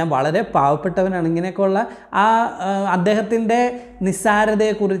എന്താ, ഞാൻ വളരെ പാവപ്പെട്ടവനാണ്. ഇങ്ങനെയൊക്കെയുള്ള അദ്ദേഹത്തിൻ്റെ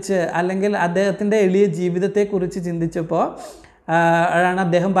നിസ്സാരതയെക്കുറിച്ച് അല്ലെങ്കിൽ അദ്ദേഹത്തിൻ്റെ എളിയ ജീവിതത്തെക്കുറിച്ച് ചിന്തിച്ചപ്പോൾ ആണ്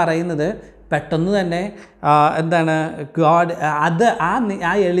അദ്ദേഹം പറയുന്നത്, പെട്ടെന്ന് തന്നെ എന്താണ്, ഗോഡ് അത്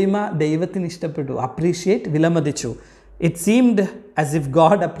ആ എളിമ ദൈവത്തിന് ഇഷ്ടപ്പെട്ടു. Appreciate, വിലമതിച്ചു. It seemed as if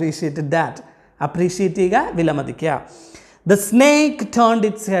God appreciated that. Appreciate ചെയ്യുക, വിലമതിക്കുക. The snake turned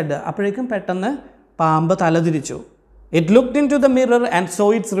it's head. അപ്പോഴേക്കും പെട്ടെന്ന് പാമ്പ് തലതിരിച്ചു. It looked into the mirror and saw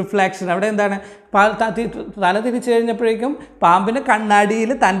its reflection. അവിടെ എന്താണ് തല തിരിച്ചു കഴിഞ്ഞപ്പോഴേക്കും പാമ്പിന്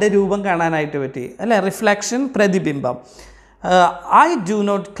കണ്ണാടിയിൽ തൻ്റെ രൂപം കാണാനായിട്ട് പറ്റി അല്ലേ റിഫ്ലക്ഷൻ പ്രതിബിംബം I do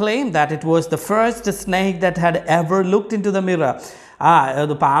not claim that it was the first snake that had ever looked into the mirror.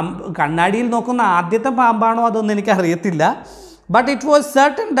 അത് കണ്ണാടിയിൽ നോക്കുന്ന ആദ്യത്തെ പാമ്പാണോ അതൊന്നും എനിക്കറിയത്തില്ല. But it was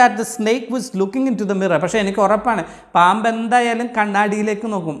certain that the snake was looking into the mirror. പക്ഷേ എനിക്ക് ഉറപ്പാണ് പാമ്പ് എന്തായാലും കണ്ണാടിയിലേക്ക്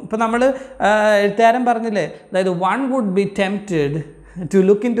നോക്കും. ഇപ്പോൾ നമ്മൾ എഴുത്തുകാരൻ പറഞ്ഞില്ലേ, അതായത് one would be tempted to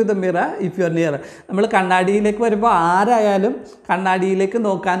look in to the mirror if you are near. നമ്മൾ കണ്ണാടിയിലേക്ക് വരുമ്പോൾ ആരായാലും കണ്ണാടിയിലേക്ക്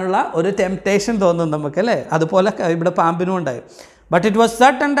നോക്കാനുള്ള ഒരു ടെംപ്റ്റേഷൻ തോന്നും നമുക്ക് അല്ലേ. അതുപോലെ ഇവിടെ പാമ്പിനും ഉണ്ടായി. But it was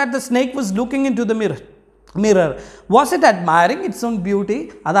certain that the snake was looking into the mirror. Was it admiring its own beauty?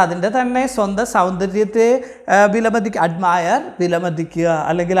 അത് അതിൻ്റെ തന്നെ സ്വന്തം സൗന്ദര്യത്തെ വിലമതിക്കുക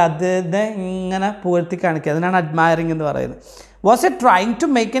അല്ലെങ്കിൽ അതിനെ ഇങ്ങനെ പുകഴ്ത്തി കാണിക്കുക, അതിനാണ് അഡ്മയറിങ് എന്ന് പറയുന്നത്. Was it trying to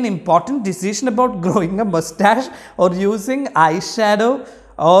make an important decision about growing a mustache or using eyeshadow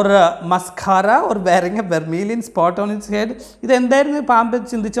or mascara or wearing a vermilion spot on its head? ഇതെന്തായിരുന്നു പാമ്പ്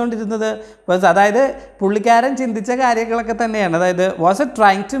ചിന്തിച്ചുകൊണ്ടിരുന്നത്? അതായത് പുള്ളിക്കാരൻ ചിന്തിച്ച കാര്യങ്ങളൊക്കെ തന്നെയാണ്. അതായത് was it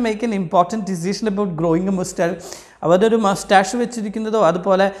trying to make an important decision about growing A moustache, അവരൊരു മസ്റ്റാഷ് വെച്ചിരിക്കുന്നതോ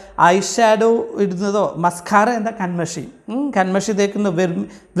അതുപോലെ I shadow ഇടുന്നതോ, mascara എന്താ കൺമഷി തേക്കുന്ന,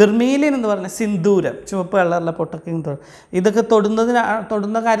 വെർമീലിയൻ എന്ന് പറഞ്ഞാൽ സിന്ദൂരം, ചുവപ്പ് കളറിലെ പൊട്ടൊക്കെ ഇതൊക്കെ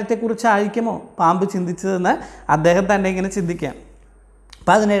തൊടുന്ന കാര്യത്തെക്കുറിച്ചായിരിക്കുമോ പാമ്പ് ചിന്തിച്ചതെന്ന് അദ്ദേഹം തന്നെ ഇങ്ങനെ ചിന്തിക്കാം.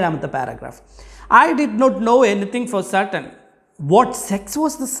 17ാമത്തെ paragraph. I did not know anything for certain. What sex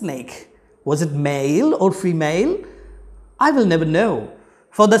was the snake? Was it male or female? I will never know.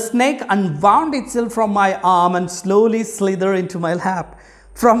 For the snake unwound itself from my arm and slowly slithered into my lap.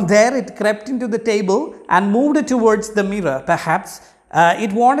 From there it crept into the table and moved towards the mirror. Perhaps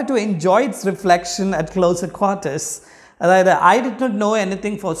it wanted to enjoy its reflection at closer quarters. അതായത് I did not know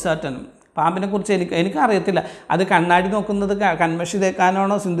anything for certain. പാമ്പിനെ കുറിച്ച് എനിക്കറിയത്തില്ല. അത് കണ്ണാടി നോക്കുന്നത് കൺമഷി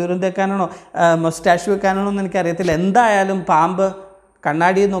തേക്കാനാണോ സിന്ദൂരം തേക്കാനാണോ moustache വെക്കാനാണോ എന്ന് എനിക്കറിയത്തില്ല. എന്തായാലും പാമ്പ്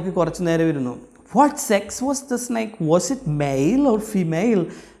കണ്ണാടിയെ നോക്കി കുറച്ച് നേരം ഇരുന്നു. What sex was the snake? Was it male or female?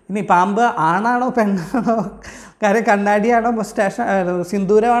 ഇനി പാമ്പ് ആണാണോ പെണ്ണാണോ? കാര്യം കണ്ണാടിയാണോ മൊസ്റ്റാഷ്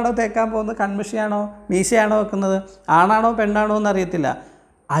സിന്ദൂരമാണോ തേക്കാൻ പോകുന്നത്, കൺമഷിയാണോ മീശയാണോ വെക്കുന്നത്, ആണാണോ പെണ്ണാണോ എന്നറിയത്തില്ല.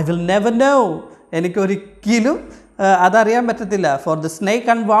 I will never know. എനിക്കൊരിക്കലും അതറിയാൻ പറ്റത്തില്ല. For the snake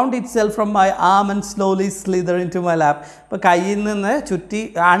അൺവൗണ്ട് it self from my am and slowly സ്ലിതർ in to my lap. ഇപ്പോൾ കയ്യിൽ നിന്ന് ചുറ്റി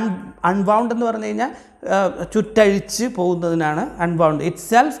അൺവൗണ്ട് എന്ന് പറഞ്ഞു കഴിഞ്ഞാൽ ചുറ്റഴിച്ച് പോകുന്നതിനാണ് അൺവൗണ്ട്. It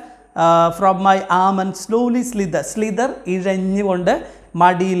self from my am and slowly സ്ലിതർ ഇഴഞ്ഞുകൊണ്ട്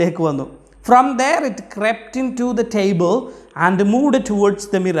മടിയിലേക്ക് വന്നു. From there it ക്രെപ്റ്റ് in to the table and moved towards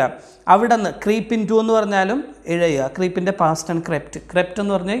the mirror. അവിടെ നിന്ന് ക്രീപ്പ് ഇൻ ടു എന്ന് പറഞ്ഞാലും ഇഴയുക, ക്രീപ്പിൻ്റെ പാസ്റ്റ് ആണ് ക്രെപ്റ്റ്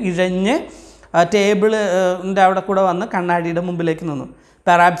എന്ന് പറഞ്ഞാൽ ഇഴഞ്ഞ് ടേബിളിൻ്റെ അവിടെ കൂടെ വന്ന് കണ്ണാടിയുടെ മുമ്പിലേക്ക് നിന്നു.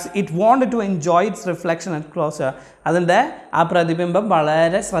 Perhaps it wanted to enjoy it's reflection at closer. അതിൻ്റെ ആ പ്രതിബിംബം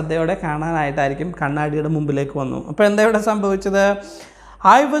വളരെ ശ്രദ്ധയോടെ കാണാനായിട്ടായിരിക്കും കണ്ണാടിയുടെ മുമ്പിലേക്ക് വന്നു. അപ്പോൾ എന്താ ഇവിടെ സംഭവിച്ചത്?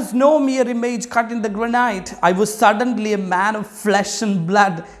 I was no mere image cut in the granite. I was suddenly a man of flesh and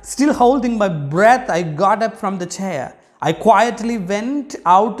blood. Still holding my breath, I got up from the chair. I quietly went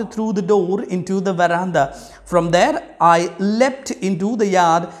out through the door into the veranda. From there, I leapt into the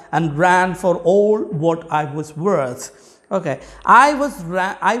yard and ran for all what I was worth. Okay, I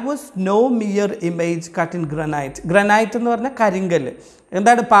was no mere image cut in granite. Granite എന്ന് പറഞ്ഞാൽ കരിങ്കല്ല്.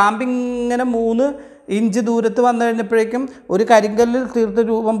 എന്താണ് പാമ്പിങ്ങനെ 3 inch ദൂരത്ത് വന്നു കഴിഞ്ഞപ്പോഴേക്കും ഒരു കരിങ്കല്ലിൽ തീർത്ത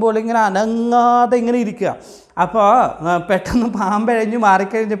രൂപം പോലെ ഇങ്ങനെ അനങ്ങാതെ ഇങ്ങനെ ഇരിക്കുക. അപ്പോൾ പെട്ടെന്ന് പാമ്പഴഞ്ഞ്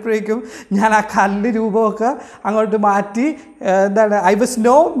മാറിക്കഴിഞ്ഞപ്പോഴേക്കും ഞാൻ ആ കല്ല് രൂപമൊക്കെ അങ്ങോട്ട് മാറ്റി എന്താണ് I was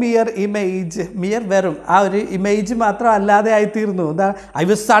no mere image. Mere വെറും ആ ഒരു ഇമേജ് മാത്രം അല്ലാതെ ആയിത്തീർന്നു. എന്താണ് I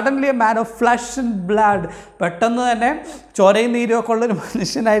was suddenly a man of flesh and blood. പെട്ടെന്ന് തന്നെ ചോരയും നീരുമൊക്കെ ഉള്ളൊരു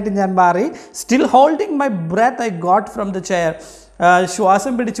മനുഷ്യനായിട്ട് ഞാൻ മാറി. Still holding my breath I got from the chair.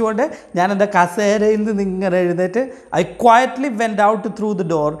 ശ്വാസം പിടിച്ചുകൊണ്ട് ഞാൻ എൻ്റെ കസേരയിൽ നിന്ന് ഇങ്ങനെ എഴുന്നേറ്റ് I quietly went out through the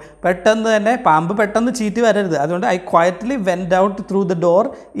door. പെട്ടെന്ന് തന്നെ പാമ്പ് പെട്ടെന്ന് ചീറ്റി വരരുത്, അതുകൊണ്ട് I quietly went out through the door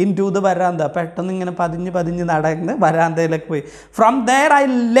in to the വരാന്ത. പെട്ടെന്ന് ഇങ്ങനെ പതിഞ്ഞ് നടന്ന് വരാന്തയിലേക്ക് പോയി. From there I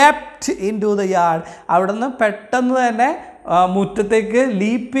left in to the yard. അവിടെ നിന്ന് പെട്ടെന്ന് തന്നെ മുറ്റത്തേക്ക്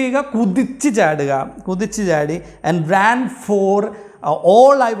ലീപ്പ് ചെയ്യുക, കുതിച്ച് ചാടി and Rann for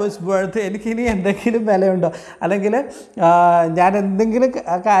all I was worth. എനിക്കിനി എന്തെങ്കിലും വിലയുണ്ടോ, അല്ലെങ്കിൽ ഞാൻ എന്തെങ്കിലും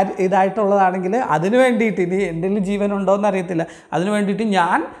ഇതായിട്ടുള്ളതാണെങ്കിൽ അതിന് വേണ്ടിയിട്ട് ഇനി എന്തെങ്കിലും ജീവനുണ്ടോ എന്നറിയത്തില്ല, അതിന് വേണ്ടിയിട്ട്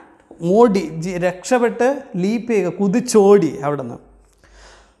ഞാൻ ഓടി രക്ഷപ്പെട്ട് ലീപ്പ് ചെയ്യുക, കുതിച്ചോടി അവിടെ നിന്ന്.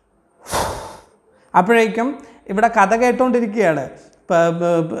 അപ്പോഴേക്കും ഇവിടെ കഥ കേട്ടുകൊണ്ടിരിക്കുകയാണ്.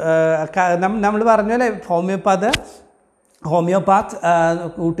 നമ്മൾ പറഞ്ഞ പോലെ ഹോമിയോപ്പത് ഹോമിയോപാത്ത്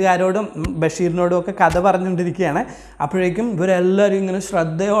കൂട്ടുകാരോടും ബഷീറിനോടും ഒക്കെ കഥ പറഞ്ഞുകൊണ്ടിരിക്കുകയാണ്. അപ്പോഴേക്കും ഇവരെല്ലാവരും ഇങ്ങനെ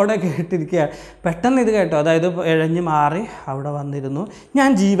ശ്രദ്ധയോടെ കേട്ടിരിക്കുകയാണ്. പെട്ടെന്ന് ഇത് കേട്ടോ, അതായത് ഇഴഞ്ഞു മാറി അവിടെ വന്നിരുന്നു. ഞാൻ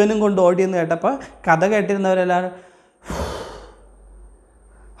ജീവനും കൊണ്ട് ഓടിയെന്ന് കേട്ടപ്പോൾ കഥ കേട്ടിരുന്നവരെല്ലാവരും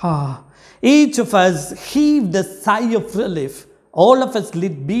each of us heaved a sigh of relief. All of us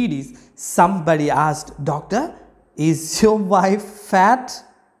lit beadies. Somebody asked, "Doctor, is your wife fat?"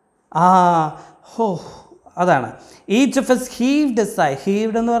 അതാണ് each of S heaved A psi.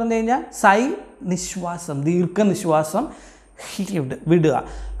 Heaved എന്ന് പറഞ്ഞു കഴിഞ്ഞാൽ സൈ നിശ്വാസം, ദീർഘനിശ്വാസം. ഹീവ്ഡ് വിടുക,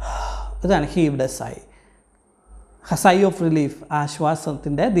 ഇതാണ് heaved A psi. Psi of relief,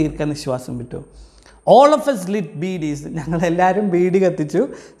 ആശ്വാസത്തിൻ്റെ ദീർഘനിശ്വാസം വിട്ടു. All of S Litt ബീഡീസ്, ഞങ്ങളെല്ലാവരും ബീഡി കത്തിച്ചു.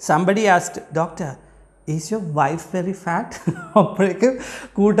 Somebody asked, "doctor, is your wife very fat?" അപ്പോഴേക്കും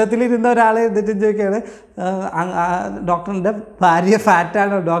കൂട്ടത്തിലിരുന്ന ഒരാളെ എന്നിട്ട് ചോദിക്കുകയാണ്, ഡോക്ടറിൻ്റെ ഭാര്യ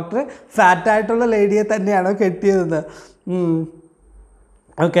ഫാറ്റാണോ? ഡോക്ടർ ഫാറ്റായിട്ടുള്ള ലേഡിയെ തന്നെയാണോ കെട്ടിയതെന്ന്?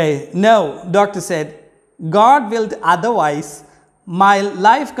 Okay, no, doctor Z, "God willed otherwise. My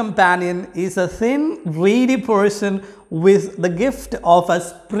life companion is a thin, greedy person with the gift of a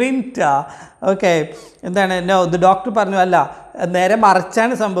sprinter." Okay, എന്താണ്? No, the doctor പറഞ്ഞു, അല്ല, നേരെ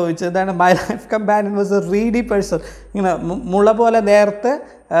മറിച്ചാണ് സംഭവിച്ചത്. എന്താണ്? My life companion was A ready person. ഇങ്ങനെ മുള പോലെ നേർത്ത്,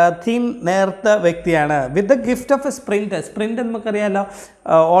 തിൻ, നേർത്ത വ്യക്തിയാണ്. With the gift of A sprinter. Sprint നമുക്കറിയാമല്ലോ,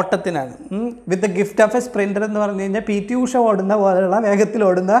 ഓട്ടത്തിനാണ്. With the gift of A sprinter എന്ന് പറഞ്ഞു കഴിഞ്ഞാൽ പി ടി ഉഷ ഓടുന്ന പോലെയുള്ള വേഗത്തിൽ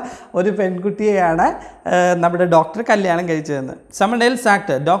ഓടുന്ന ഒരു പെൺകുട്ടിയെയാണ് നമ്മുടെ ഡോക്ടർ കല്യാണം കഴിച്ചതെന്ന്. Someone else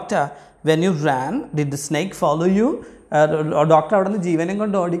asked, "Doctor, when you ran, did the snake follow you?" Doctor അവിടെ നിന്ന് ജീവനം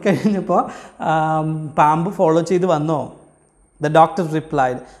കൊണ്ട് ഓടിക്കഴിഞ്ഞപ്പോൾ പാമ്പ് ഫോളോ ചെയ്ത് വന്നോ? The doctor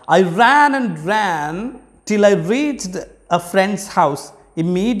replied, "I ran and ran till I reached a friend's house.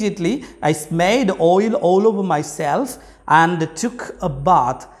 Immediately, I smeared oil all over myself and took a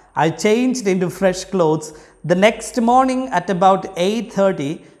bath. I changed into fresh clothes. The next morning at about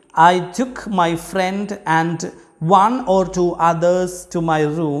 8:30, I took my friend and one or two others to my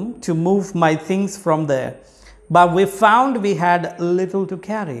room to move my things from there. But we found we had little to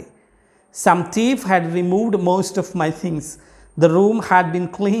carry. Some thief had removed most of my things. The room had been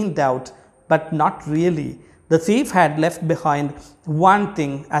cleaned out, but not really. The thief had left behind one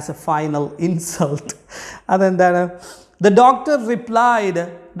thing as a final insult." അതെന്താണ്? The doctor replied,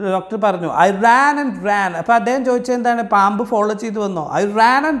 doctor പറഞ്ഞു, "I ran and ran." അപ്പോൾ അദ്ദേഹം ചോദിച്ചത് എന്താണ്? പാമ്പ് follow ചെയ്ത് വന്നോ? "I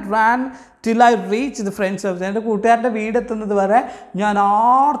ran and ran till I reached the friend's house." എൻ്റെ കൂട്ടുകാരുടെ വീടെത്തുന്നത് വരെ ഞാൻ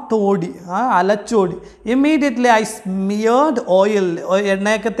ആർത്തോടി, അലച്ചോടി. "Immediately I smeared oil."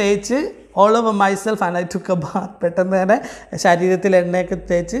 എണ്ണയൊക്കെ തേച്ച് all over myself and I took a bath. പെട്ടെന്ന് തന്നെ ശരീരത്തിൽ എണ്ണയൊക്കെ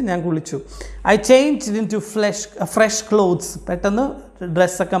തേച്ച് ഞാൻ കുളിച്ചു. "I changed into fresh clothes." പെട്ടെന്ന്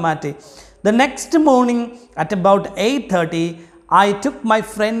ഡ്രസ്സൊക്കെ മാറ്റി. "The next morning at about 8:30, I took my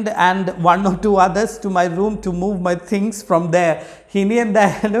friend and one or two others to my room to move my things from there." ഇനി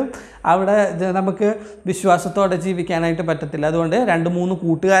എന്തായാലും അവിടെ നമുക്ക് വിശ്വാസത്തോടെ ജീവിക്കാനായിട്ട് പറ്റത്തില്ല. അതുകൊണ്ട് 2-3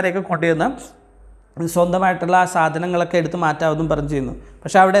 കൂട്ടുകാരെയൊക്കെ കൊണ്ടുവന്ന് സ്വന്തമായിട്ടുള്ള ആ സാധനങ്ങളൊക്കെ എടുത്ത് മാറ്റാമെന്നും പറഞ്ഞു ചെയ്യുന്നു.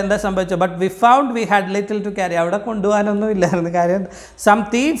 പക്ഷെ അവിടെ എന്താ സംഭവിച്ചത്? "But we found we had little to carry." അവിടെ കൊണ്ടുപോകാനൊന്നും ഇല്ലായിരുന്നു. കാര്യം some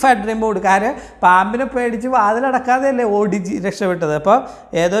thief had removed. കാര്യം പാമ്പിനെ പേടിച്ച് വാതിലടക്കാതെയല്ലേ ഓടി രക്ഷപ്പെട്ടത്. അപ്പോൾ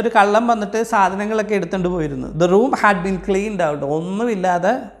ഏതൊരു കള്ളം വന്നിട്ട് സാധനങ്ങളൊക്കെ എടുത്തുകൊണ്ട് പോയിരുന്നു. "The room had been cleaned out."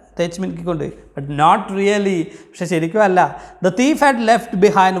 ഒന്നുമില്ലാതെ തേച്ച് മിനുക്കിക്കൊണ്ടുപോയി. ബട്ട് നോട്ട് റിയലി, പക്ഷെ ശരിക്കും അല്ല. "The thief had left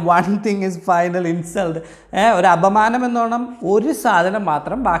behind one thing is final insult." ഒരു അപമാനം എന്നോണം ഒരു സാധനം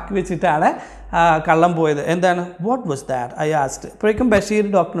മാത്രം ബാക്കി വെച്ചിട്ടാണ് കള്ളം പോയത്. എന്താണ്? "What was that?" I asked. അപ്പോഴേക്കും ബഷീർ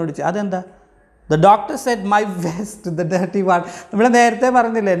ഡോക്ടറിനോട് ചോദിച്ചു, "അതെന്താ?" The doctor said, "My vest, the dirty one." നമ്മൾ നേരത്തെ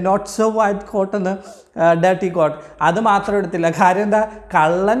പറഞ്ഞില്ലേ, നോട്ട് സോ വൈറ്റ് കോട്ട് എന്ന്, ഡർട്ടി കോട്ട്. അത് മാത്രം എടുത്തില്ല. കാര്യം എന്താ?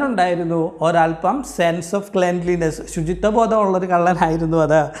 കള്ളനുണ്ടായിരുന്നു ഒരല്പം സെൻസ് ഓഫ് ക്ലെൻലിനെസ്, ശുചിത്വബോധമുള്ളൊരു കള്ളനായിരുന്നു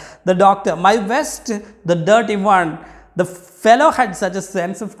അത്. The doctor, "My vest, the dirty one." The fellow had such a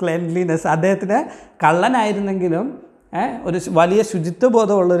sense of cleanliness. അദ്ദേഹത്തിന് കള്ളനായിരുന്നെങ്കിലും ഒരു വലിയ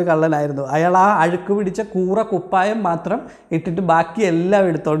ശുചിത്വബോധമുള്ളൊരു കള്ളനായിരുന്നു. അയാൾ ആ അഴുക്ക് പിടിച്ച കൂറ കുപ്പായം മാത്രം ഇട്ടിട്ട് ബാക്കി എല്ലാം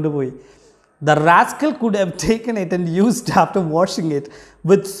എടുത്തുകൊണ്ട് പോയി. "The rascal could have taken it and used after washing it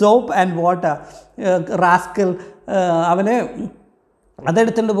with soap and water." Rascal അവന്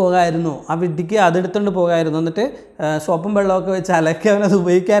അതെടുത്തുകൊണ്ട് പോകാമായിരുന്നു, ആ വിഡ്ഢിക്ക് അതെടുത്തുകൊണ്ട് പോകാമായിരുന്നു. എന്നിട്ട് സോപ്പും വെള്ളമൊക്കെ വെച്ച് അലക്കി അവനത്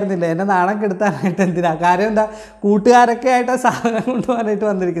ഉപയോഗിക്കാമായിരുന്നില്ല. എന്നെ നാണം കെടുത്താനായിട്ട് എന്തിനാ? കാര്യം എന്താ? കൂട്ടുകാരൊക്കെ ആയിട്ട് സാധനം കൊണ്ടുപോകാനായിട്ട്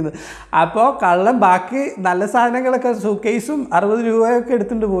വന്നിരിക്കുന്നത്. അപ്പോൾ കള്ളൻ ബാക്കി നല്ല സാധനങ്ങളൊക്കെ സൂക്കേസും 60 രൂപയൊക്കെ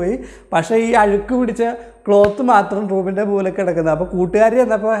എടുത്തുകൊണ്ട് പോയി. പക്ഷേ ഈ അഴുക്ക് പിടിച്ച ക്ലോത്ത് മാത്രം റൂമിൻ്റെ മൂലൊക്കെ കിടക്കുന്നത്. അപ്പോൾ കൂട്ടുകാരി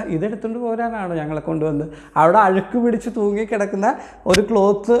എന്നപ്പോൾ ഇതെടുത്തുകൊണ്ട് പോരാനാണോ ഞങ്ങളെ കൊണ്ടുവന്ന്? അവിടെ അഴുക്ക് പിടിച്ച് തൂങ്ങി കിടക്കുന്ന ഒരു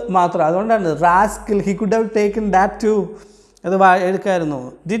ക്ലോത്ത് മാത്രം. അതുകൊണ്ടാണ് റാസ്കിൽ, he could have taken that to. അത് എടുക്കായിരുന്നു.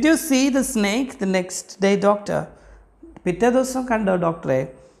 "Did you see the snake the next day, doctor?" പിറ്റേ ദിവസം കണ്ടോ ഡോക്ടറെ?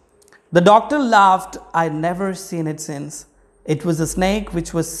 The doctor laughed. "I never seen it since." It was a snake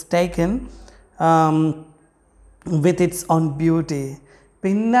which was taken with its own beauty.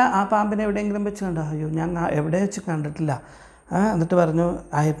 പിന്നെ ആ പാമ്പിനെ എവിടെയെങ്കിലും വെച്ച് കണ്ടോ? അയ്യോ ഞാൻ എവിടെ വെച്ച് കണ്ടിട്ടില്ല. എന്നിട്ട് പറഞ്ഞു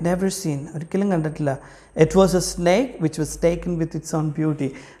ഐ ഹാവ് നെവർ സീൻ, ഒരിക്കലും കണ്ടിട്ടില്ല. It was A snake which was taken with its on beauty.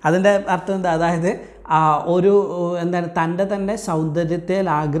 അതിൻ്റെ അർത്ഥം എന്താ? അതായത് ഒരു എന്താണ് തൻ്റെ തന്നെ സൗന്ദര്യത്തിൽ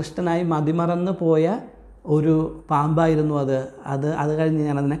ആകൃഷ്ടനായി മതിമറന്നു പോയ ഒരു പാമ്പായിരുന്നു അത് കഴിഞ്ഞ്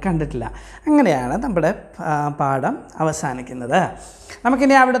ഞാനതിനെ കണ്ടിട്ടില്ല. അങ്ങനെയാണ് നമ്മുടെ പാഠം അവസാനിക്കുന്നത്.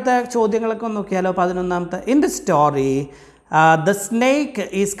 നമുക്കിനി അവിടുത്തെ ചോദ്യങ്ങളൊക്കെ ഒന്ന് നോക്കിയാലോ. 11ാമത്തെ, in the story the snake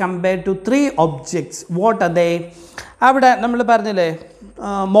is compared to 3 objects. What are they? അവിടെ നമ്മൾ പറഞ്ഞില്ലേ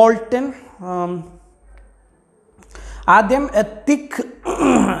മോൾട്ടൻ, ആദ്യം എ തിക്ക്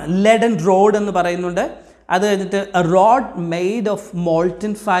ലെഡൻ റോഡ് എന്ന് പറയുന്നുണ്ട്. അത് കഴിഞ്ഞിട്ട് A road made of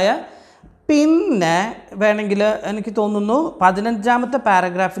molten fire. പിന്നെ വേണമെങ്കിൽ എനിക്ക് തോന്നുന്നു 15ാമത്തെ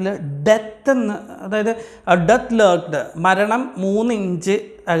പാരഗ്രാഫിൽ ഡെത്ത് എന്ന്, അതായത് ഡെത്ത് ലേർക്ക്ഡ്, മരണം 3 ഇഞ്ച്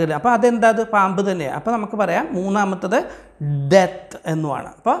അകലെ. അപ്പോൾ അതെന്താ? അത് പാമ്പ് തന്നെയാണ്. അപ്പോൾ നമുക്ക് പറയാം 3ാമത്തത് ഡെത്ത് എന്നുമാണ്.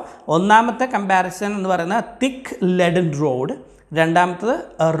 അപ്പോൾ 1ാമത്തെ കമ്പാരിസൺ എന്ന് പറയുന്നത് തിക്ക് leaden road, 2ാമത്തത്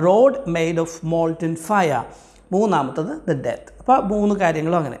road made of molten fire, 3ാമത്തത് the death. അപ്പോൾ 3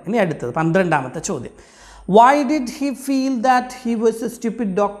 കാര്യങ്ങളും അങ്ങനെ. ഇനി അടുത്തത് 12ാമത്തെ ചോദ്യം, why did he feel that he was a stupid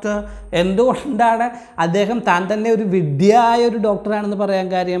doctor? എന്തുകൊണ്ടാണ് അദ്ദേഹം താൻ തന്നെ ഒരു വിഡ്ഢിയായ ഒരു ഡോക്ടറാണെന്ന് പറയാൻ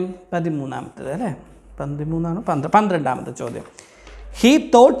കാര്യം? 13ാമത്തത് അല്ലേ? 12ാമത്തെ ചോദ്യം, he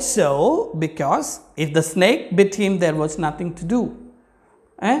thought so because if the snake bit him there was nothing to do.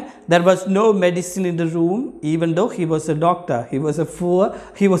 There was no medicine in the room even though he was a doctor. He was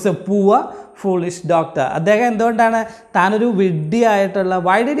a poor foolish doctor. അദ്ദേഹം എന്തുകൊണ്ടാണ് താനൊരു വിഡ്ഢിയായിട്ടുള്ള,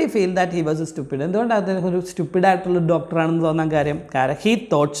 why did he feel that he was a stupid? എന്തുകൊണ്ടാണ് അദ്ദേഹം ഒരു stupid ആയിട്ടുള്ള ഡോക്ടറാണെന്ന് തോന്നാൻ കാര്യം? he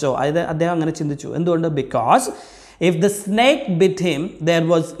thought so, അതായത് അദ്ദേഹം അങ്ങനെ ചിന്തിച്ചു. എന്തുകൊണ്ട്? because if the snake bit him there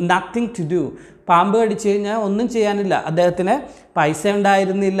was nothing to do. പാമ്പ് കടിച്ചു കഴിഞ്ഞാൽ ഒന്നും ചെയ്യാനില്ല. അദ്ദേഹത്തിന് പൈസ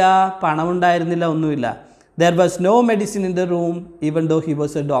ഉണ്ടായിരുന്നില്ല, പണം ഉണ്ടായിരുന്നില്ല, ഒന്നുമില്ല. There was no medicine in the room even though he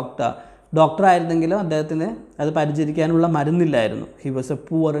was a doctor. Doctor ആയിരുന്നെങ്കിലും അദ്ദേഹത്തിന് അത് പരിചരിക്കാനുള്ള മരുന്നില്ലായിരുന്നു. He was a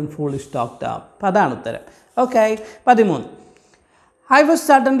poor and foolish doctor. അപ്പോൾ അതാണ് ഉത്തരം. Okay. 13, I was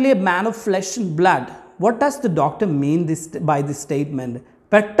suddenly a man of flesh and blood. What does the doctor mean by this statement?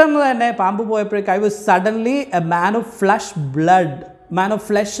 പെട്ടെന്ന് തന്നെ പാമ്പ് പോയപ്പോഴേക്ക് I was suddenly a man of flesh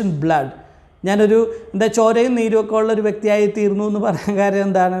and blood. ഞാനൊരു ചോരയും നീരുമൊക്കെ ഉള്ളൊരു വ്യക്തിയായി തീർന്നു എന്ന് പറയാൻ കാര്യം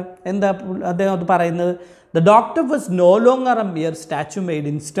എന്താണ്? അദ്ദേഹം അത് പറയുന്നത്? The doctor was no longer a mere statue made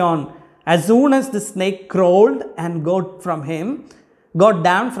in stone. As soon as the snake crawled and got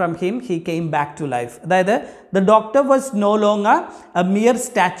down from him, he came back to life. അതായത് the doctor was no longer a mere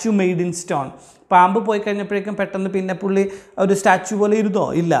statue made in stone. പാമ്പ് പോയി കഴിഞ്ഞപ്പോഴേക്കും പെട്ടെന്ന് പിന്നെ പുള്ളി ഒരു statue പോലെ ഇരുന്നോ?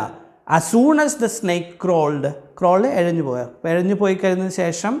 ഇല്ല. As soon as the snake crawled എഴഞ്ഞു പോയി കഴിഞ്ഞതിന്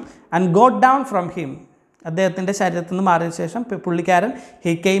ശേഷം and got down from him, അദ്ദേഹത്തിൻ്റെ ശരീരത്തിൽ നിന്ന് മാറിയ ശേഷം പുള്ളിക്കാരൻ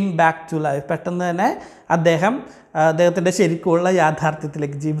he came back to life. പെട്ടെന്ന് തന്നെ അദ്ദേഹത്തിൻ്റെ ശരിക്കുള്ള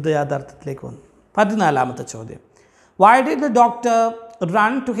ജീവിത യാഥാർത്ഥ്യത്തിലേക്ക് വന്നു. 14ാമത്തെ ചോദ്യം, why did the doctor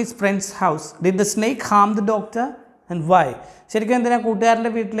run to his friend's house? Did the snake harm the doctor and why? ശരിക്കും എന്തിനാണ്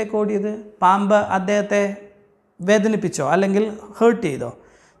കൂട്ടുകാരൻ്റെ വീട്ടിലേക്ക് ഓടിയത്? പാമ്പ് അദ്ദേഹത്തെ വേദനിപ്പിച്ചോ അല്ലെങ്കിൽ ഹേർട്ട് ചെയ്തോ?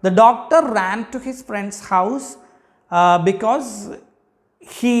 The doctor ran to his friend's house because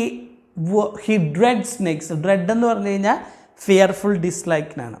he dread snakes. Dread എന്ന് പറഞ്ഞു കഴിഞ്ഞാൽ ഫിയർഫുൾ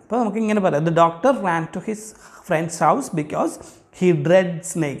ഡിസ്ലൈക്കിനാണ്. അപ്പോൾ നമുക്ക് ഇങ്ങനെ പറയാം, the doctor ran to his friend's house because he dread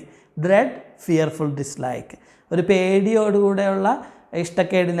snake. dread, fearful dislike. ഒരു പേടിയോടുകൂടെയുള്ള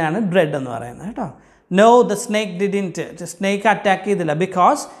ഇഷ്ടക്കേടിനാണ് dread എന്ന് പറയുന്നത് കേട്ടോ. No, the snake didn't. The snake attack ചെയ്തില്ല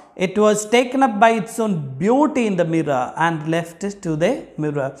because it was taken up by its own beauty in the mirror and left to the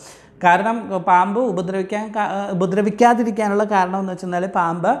mirror. കാരണം പാമ്പ് ഉപദ്രവിക്കാതിരിക്കാനുള്ള കാരണം എന്ന് വെച്ചാൽ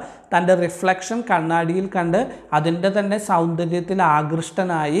പാമ്പ് തൻ്റെ റിഫ്ലക്ഷൻ കണ്ണാടിയിൽ കണ്ട് അതിൻ്റെ തന്നെ സൗന്ദര്യത്തിൽ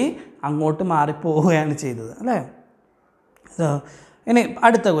ആകൃഷ്ടനായി അങ്ങോട്ട് മാറിപ്പോവുകയാണ് ചെയ്തത് അല്ലേ. ഇനി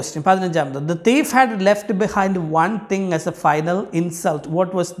അടുത്ത question 15ാമത്. The thief had left behind one thing as a final insult. What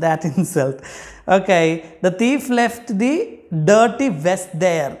was that insult? Okay, the thief left the dirty vest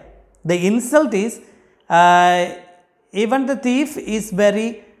there. The insult is even the thief is very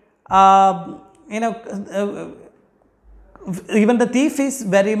even the thief is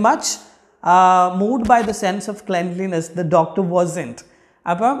very much moved by the sense of cleanliness. The doctor wasn't.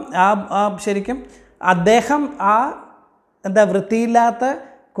 അപ്പം ശരിക്കും അദ്ദേഹം എന്താ വൃത്തിയില്ലാത്ത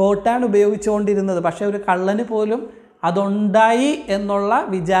കോട്ടാണ് ഉപയോഗിച്ചുകൊണ്ടിരുന്നത്. പക്ഷേ ഒരു കള്ളന് പോലും അതുണ്ടായി എന്നുള്ള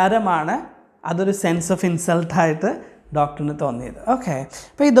വിചാരമാണ് അതൊരു സെൻസ് ഓഫ് ഇൻസൾട്ടായിട്ട് ഡോക്ടറിന് തോന്നിയത്. ഓക്കെ,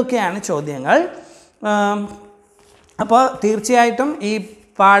 അപ്പോൾ ഇതൊക്കെയാണ് ചോദ്യങ്ങൾ. അപ്പോൾ തീർച്ചയായിട്ടും ഈ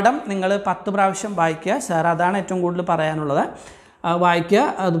പാഠം നിങ്ങൾ 10 പ്രാവശ്യം വായിക്കുക. സാർ അതാണ് ഏറ്റവും കൂടുതൽ പറയാനുള്ളത്. വായിക്കുക.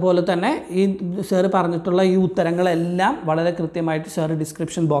 അതുപോലെ തന്നെ ഈ സാറ് പറഞ്ഞിട്ടുള്ള ഈ ഉത്തരങ്ങളെല്ലാം വളരെ കൃത്യമായിട്ട് സാറ്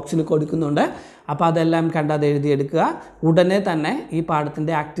ഡിസ്ക്രിപ്ഷൻ ബോക്സിൽ കൊടുക്കുന്നുണ്ട്. അപ്പോൾ അതെല്ലാം കണ്ട് അത് എഴുതിയെടുക്കുക. ഉടനെ തന്നെ ഈ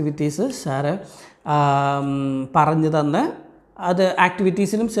പാഠത്തിൻ്റെ ആക്ടിവിറ്റീസ് സാറ് പറഞ്ഞു തന്ന് അത്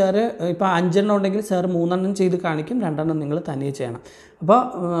ആക്ടിവിറ്റീസിലും സാറ് ഇപ്പോൾ 5 എണ്ണം ഉണ്ടെങ്കിൽ സാറ് 3 എണ്ണം ചെയ്ത് കാണിക്കും, 2 എണ്ണം നിങ്ങൾ തനിയെ ചെയ്യണം. അപ്പോൾ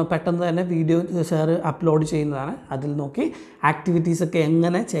പെട്ടെന്ന് തന്നെ വീഡിയോ സാറ് അപ്ലോഡ് ചെയ്യുന്നതാണ്. അതിൽ നോക്കി ആക്ടിവിറ്റീസൊക്കെ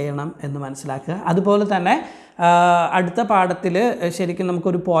എങ്ങനെ ചെയ്യണം എന്ന് മനസ്സിലാക്കുക. അതുപോലെ തന്നെ അടുത്ത പാഠത്തിൽ ശരിക്കും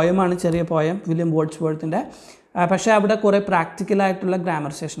നമുക്കൊരു പോയമാണ്, ചെറിയ പോയം, വില്യം വേർഡ്സ്വർത്തിൻ്റെ. പക്ഷേ അവിടെ കുറേ പ്രാക്ടിക്കലായിട്ടുള്ള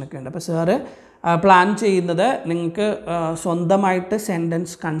ഗ്രാമർ സെഷനൊക്കെ ഉണ്ട്. അപ്പോൾ സാറ് പ്ലാൻ ചെയ്യുന്നത് നിങ്ങൾക്ക് സ്വന്തമായിട്ട്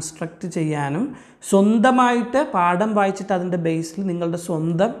സെൻറ്റൻസ് കൺസ്ട്രക്റ്റ് ചെയ്യാനും സ്വന്തമായിട്ട് പാഠം വായിച്ചിട്ട് അതിൻ്റെ ബേസിൽ നിങ്ങളുടെ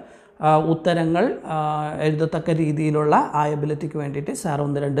സ്വന്തം ഉത്തരങ്ങൾ എഴുതത്തക്ക രീതിയിലുള്ള ആ എബിലിറ്റിക്ക് വേണ്ടിയിട്ട് സാർ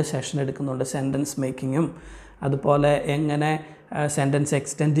 1-2 സെഷൻ എടുക്കുന്നുണ്ട്. സെൻറ്റൻസ് മേക്കിങ്ങും അതുപോലെ എങ്ങനെ സെൻറ്റൻസ്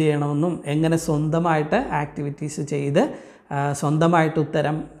എക്സ്റ്റെൻഡ് ചെയ്യണമെന്നും എങ്ങനെ സ്വന്തമായിട്ട് ആക്ടിവിറ്റീസ് ചെയ്ത് സ്വന്തമായിട്ട്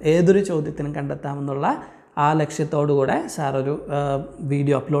ഉത്തരം ഏതൊരു ചോദ്യത്തിനും കണ്ടെത്താമെന്നുള്ള ആ ലക്ഷ്യത്തോടു കൂടെ സാർ ഒരു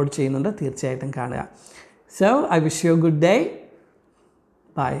വീഡിയോ അപ്ലോഡ് ചെയ്യുന്നുണ്ട്. തീർച്ചയായിട്ടും കാണുക. So I wish you good day.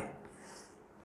 By.